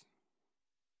fibers.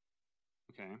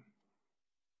 Okay,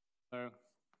 so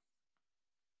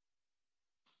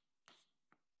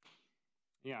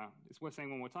yeah, it's worth saying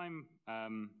one more time.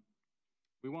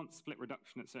 We want split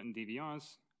reduction at certain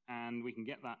DVRs, and we can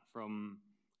get that from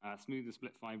smoother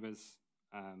split fibers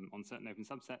on certain open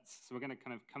subsets. So we're going to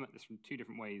kind of come at this from two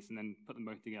different ways and then put them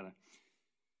both together.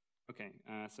 Okay,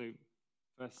 so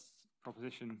first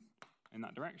proposition in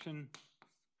that direction.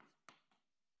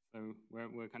 So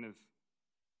we're kind of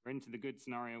we're into the good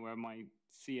scenario where my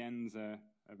CNs are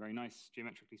very nice,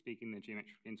 geometrically speaking. They're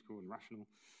geometrically integral and rational.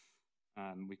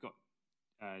 We've got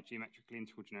geometrically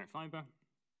integral generic fiber.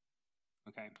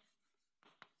 Okay.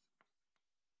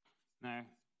 Now,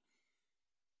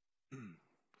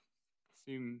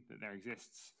 assume that there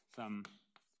exists some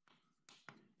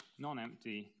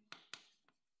non-empty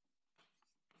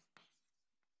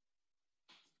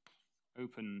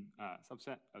open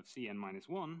subset of Cn minus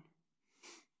 1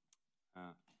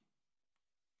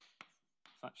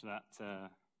 such that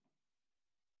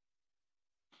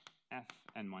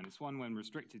Fn minus 1, when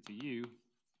restricted to U,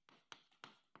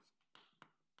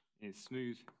 is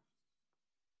smooth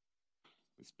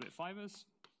with split fibers.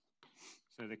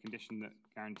 So the condition that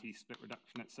guarantees split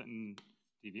reduction at certain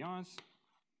DVRs.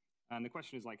 And the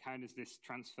question is, like, how does this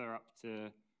transfer up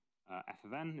to f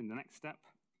of n in the next step?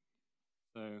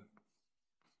 So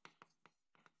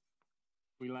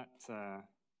we let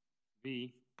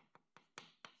V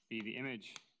be the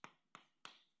image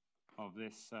of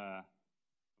this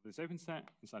open set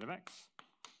inside of X.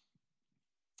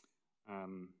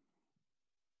 And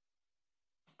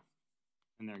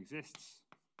there exists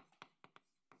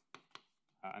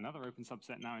another open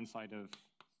subset now inside of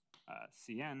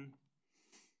Cn,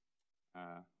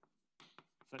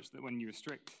 such that when you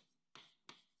restrict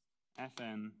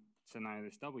Fn to now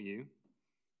this W,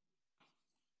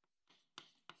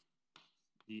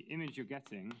 the image you're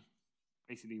getting,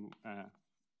 basically,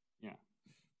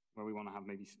 where we want to have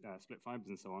maybe split fibers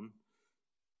and so on,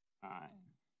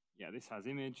 this has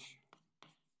image.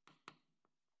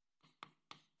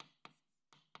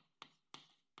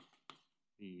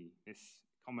 This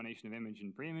combination of image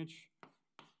and pre-image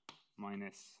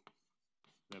minus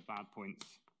the bad points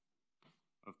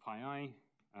of pi I.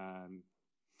 I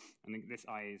think this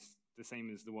I is the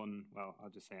same as the one, well, I'll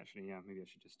just say actually, yeah, maybe I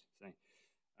should just say,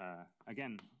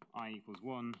 again, I equals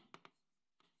 1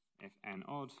 if n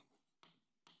odd,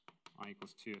 I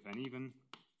equals 2 if n even.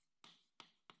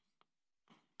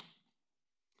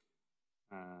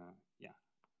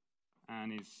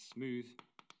 And is smooth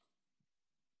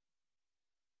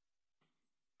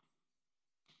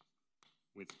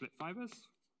with split fibers.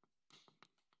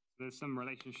 So there's some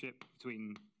relationship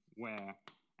between where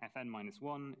Fn minus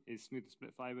 1 is smooth with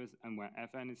split fibers and where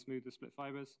Fn is smooth with split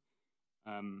fibers.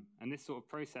 And this sort of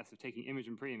process of taking image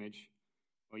and pre-image,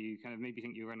 well, you kind of maybe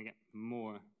think you're going to get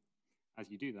more as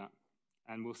you do that.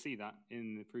 And we'll see that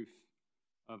in the proof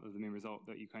of the main result,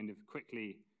 that you kind of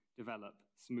quickly develop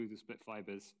smooth with split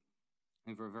fibers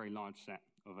over a very large set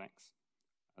of X,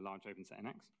 a large open set in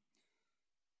X.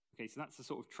 Okay, so that's the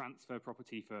sort of transfer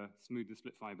property for smooth with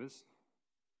split fibers.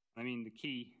 I mean, the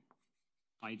key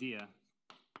idea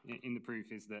in the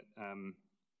proof is that,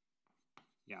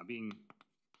 being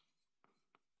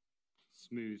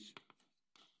smooth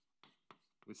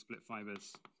with split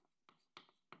fibers,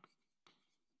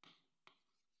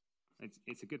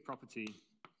 it's a good property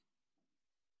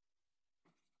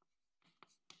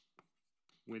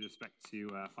with respect to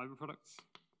fiber products.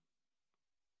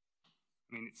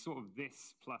 I mean, it's sort of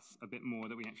this plus a bit more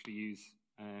that we actually use,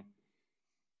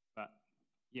 but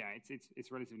yeah,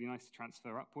 it's relatively nice to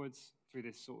transfer upwards through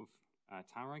this sort of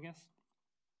tower, I guess.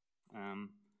 And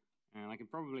I can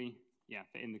probably,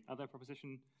 fit in the other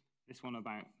proposition, this one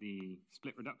about the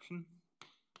split reduction.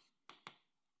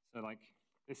 So like,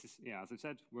 this is, as I've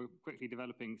said, we're quickly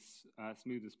developing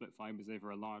smoother split fibers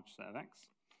over a large set of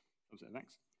X, subset of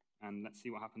X. And let's see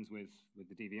what happens with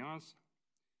the DVRs.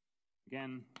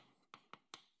 Again,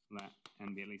 let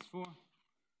n be at least 4.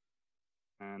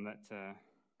 And let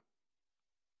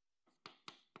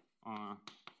R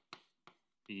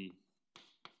be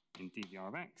in DVR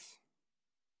of X,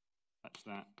 such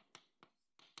that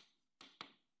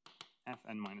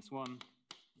Fn minus 1.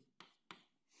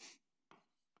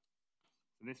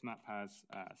 So this map has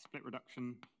split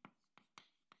reduction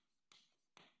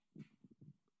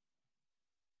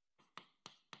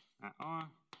at R,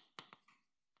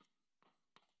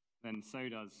 then so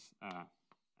does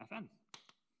Fn.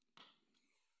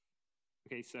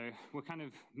 Okay, so we're kind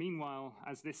of, meanwhile,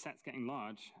 as this set's getting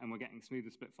large and we're getting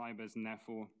smoother split fibers and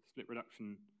therefore split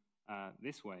reduction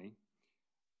this way,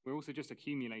 we're also just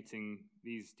accumulating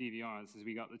these DVRs as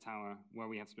we got the tower where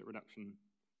we have split reduction.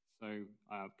 So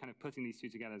kind of putting these two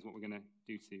together is what we're going to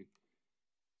do to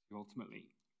ultimately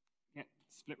get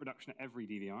split reduction at every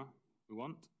DVR we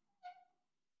want.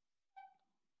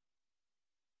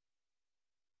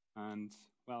 And,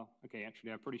 well, okay,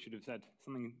 actually, I probably should have said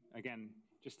something, again,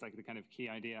 just like the kind of key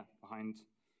idea behind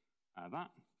that.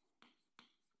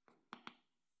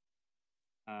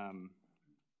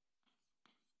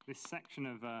 This section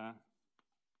of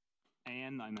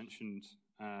AN I mentioned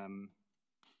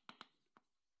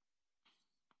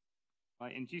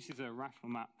It induces a rational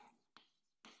map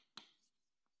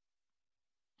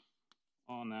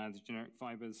on the generic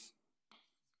fibers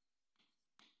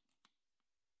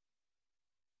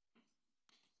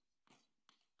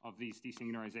of these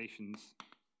desingularizations.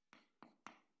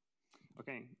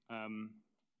 Okay, and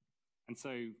so,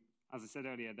 as I said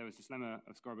earlier, there was this lemma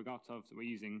of Skorobogatov that we're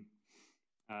using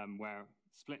where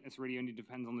splitness really only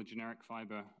depends on the generic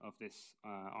fiber of this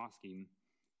R scheme.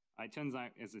 It turns out,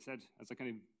 as I said, as I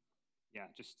kind of,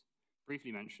 just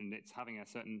briefly mentioned, it's having a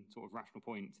certain sort of rational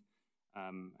point.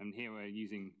 And here we're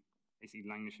using basically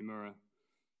Lang-Nishimura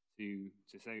to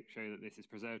show that this is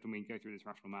preserved when we go through this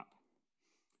rational map.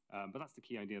 But that's the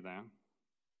key idea there.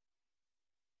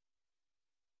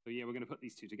 So yeah, we're going to put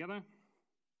these two together.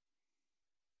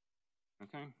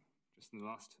 Okay, just in the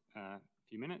last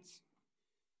few minutes.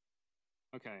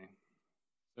 Okay,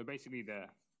 so basically the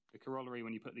corollary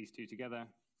when you put these two together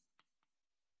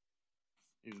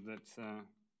is that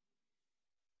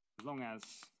as long as,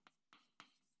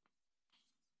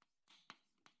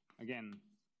 again,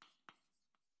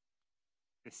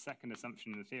 this second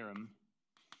assumption in the theorem,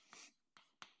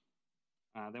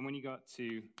 then when you got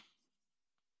to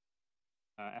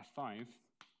F5,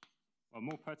 well,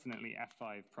 more pertinently,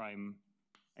 F5 prime,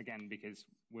 again, because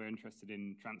we're interested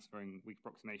in transferring weak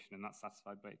approximation, and that's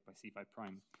satisfied by C5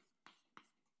 prime.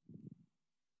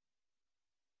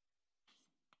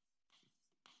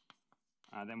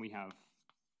 Then we have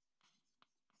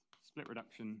split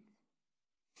reduction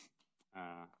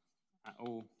at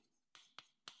all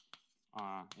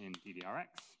R in DVRX.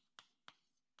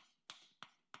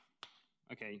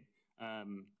 Okay,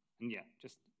 and yeah,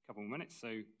 just a couple more minutes. So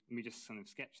let me just kind of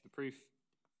sketch the proof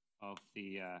of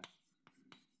the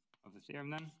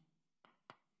theorem then.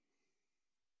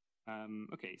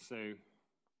 Okay, so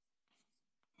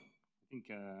I think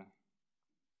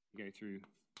we go through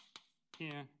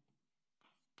here.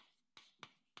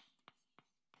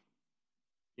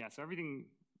 Yeah, so everything,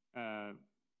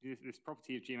 this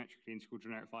property of geometrically integral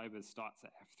generic fibers starts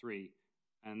at F3,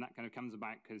 and that kind of comes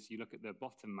about because you look at the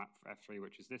bottom map for F3,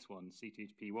 which is this one, C2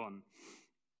 to P1,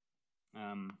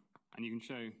 and you can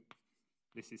show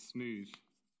this is smooth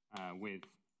with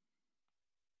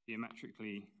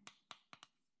geometrically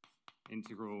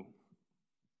integral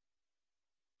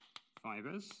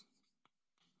fibers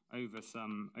over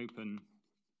some open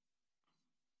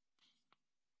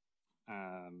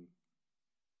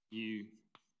U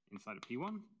inside of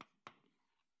P1.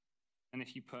 And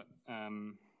if you put,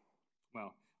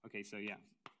 well, okay, so yeah,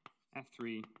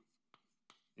 F3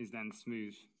 is then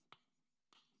smooth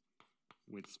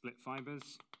with split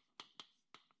fibers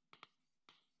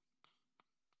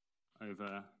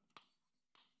over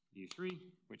U3,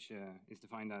 which is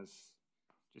defined as,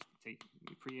 just take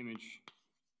the pre-image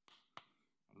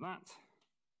of that.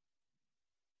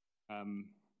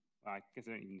 I guess I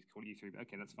don't even need to call it U3, but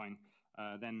okay, that's fine.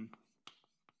 Then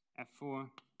F4,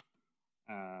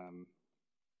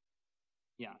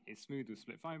 yeah, it's smooth with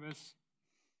split fibers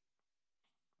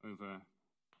over,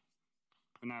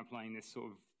 we're now applying this sort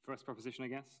of first proposition, I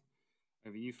guess,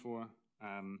 over U4,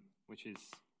 which is,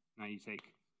 now you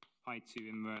take pi2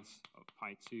 inverse of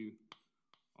pi2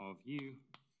 of U,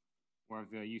 or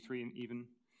of U3 even,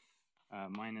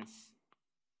 minus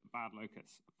the bad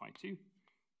locus of pi2.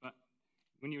 But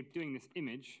when you're doing this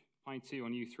image, pi2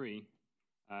 on U3,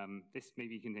 this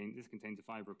contains a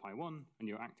fiber of pi1, and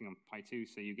you're acting on pi2,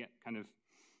 so you get kind of,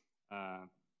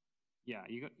 yeah,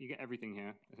 you get everything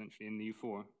here essentially in the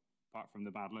U4, apart from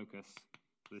the bad locus.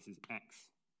 So this is x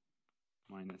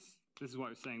minus. This is what I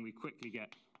was saying. We quickly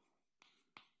get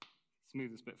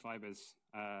smooth split fibers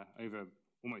over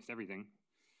almost everything,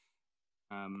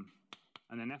 and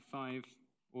then F5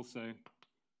 also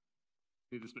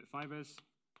smooth split fibers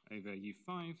over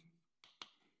U5.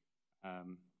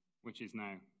 Which is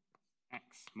now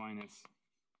x minus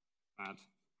bad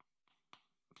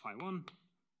of pi1.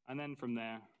 And then from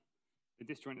there, the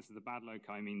disjointness of the bad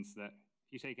loci means that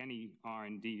if you take any R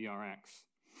in DVRX,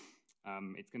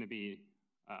 it's going to be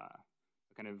a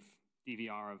kind of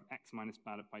DVR of x minus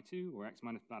bad of pi2 or x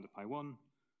minus bad of pi1.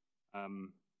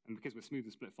 And because we're smooth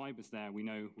with split fibers there, we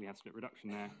know we have split reduction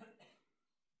there.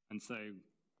 And so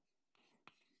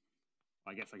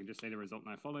I guess I can just say the result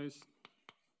now follows.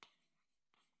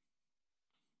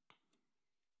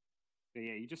 So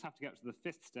yeah, you just have to get to the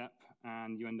fifth step,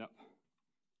 and you end up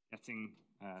getting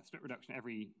split reduction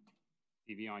every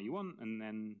DVR you want, and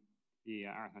then the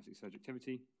arithmetic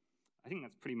surjectivity. I think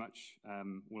that's pretty much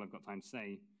all I've got time to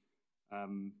say.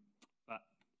 But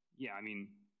yeah, I mean,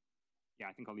 yeah,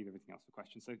 I think I'll leave everything else for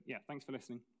questions. So yeah, thanks for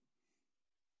listening.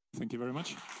 Thank you very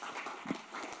much.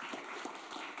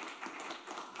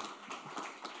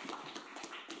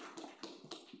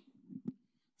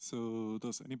 So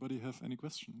does anybody have any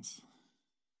questions?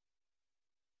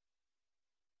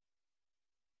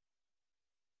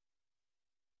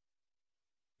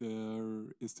 There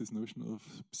is this notion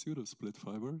of pseudo-split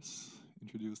fibers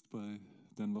introduced by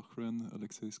Dan Lochran,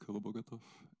 Alexei Skorobogatov,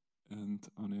 and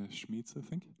Anne Schmitz, I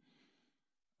think.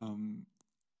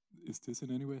 Is this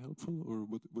in any way helpful, or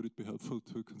would it be helpful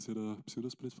to consider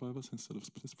pseudo-split fibers instead of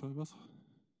split fibers?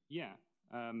 Yeah,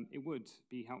 it would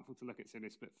be helpful to look at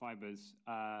pseudo-split fibers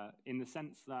in the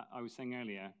sense that I was saying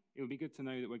earlier. It would be good to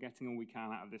know that we're getting all we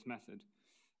can out of this method.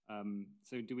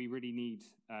 So do we really need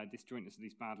disjointness of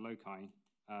these bad loci?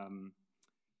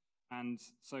 And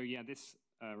so, yeah, this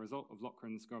result of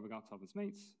Lochran, Skorobogatov, and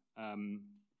Schmitz,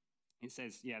 it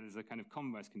says, yeah, there's a kind of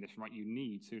converse condition, right? You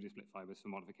need pseudo-split fibers for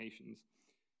modifications.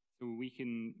 So we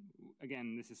can,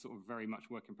 again, this is sort of very much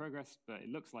work in progress, but it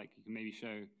looks like you can maybe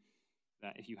show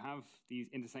that if you have these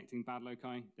intersecting bad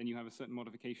loci, then you have a certain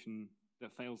modification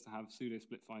that fails to have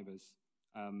pseudo-split fibers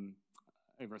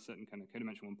over a certain kind of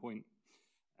codimensional point.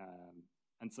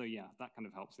 And so, yeah, that kind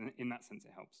of helps. In that sense,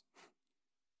 it helps.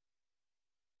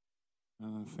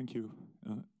 Thank you.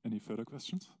 Any further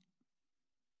questions?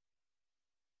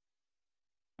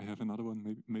 I have another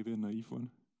one, maybe a naive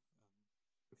one.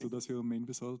 So does your main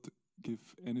result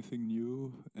give anything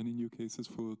new, any new cases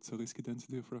for Zariski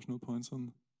density of rational points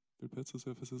on the Pezzo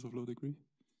surfaces of low degree?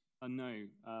 No,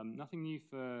 nothing new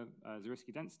for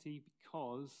Zariski density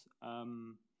because,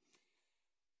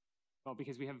 well,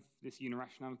 because we have this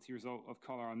unirationality result of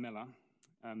Collar and Miller.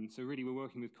 So really, we're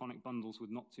working with conic bundles with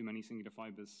not too many singular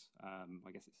fibers.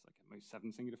 I guess it's like at most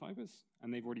 7 singular fibers,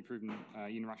 and they've already proven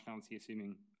unirationality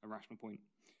assuming a rational point.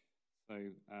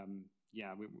 So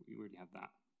yeah, we already have that.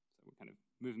 So we're kind of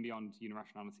moving beyond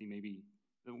unirationality, maybe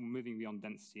moving beyond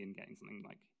density and getting something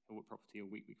like Hilbert property or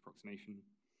weak approximation.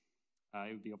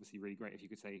 It would be obviously really great if you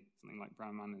could say something like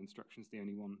Brown-Mann instruction is the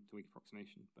only one to weak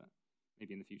approximation, but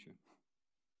maybe in the future.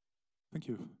 Thank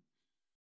you.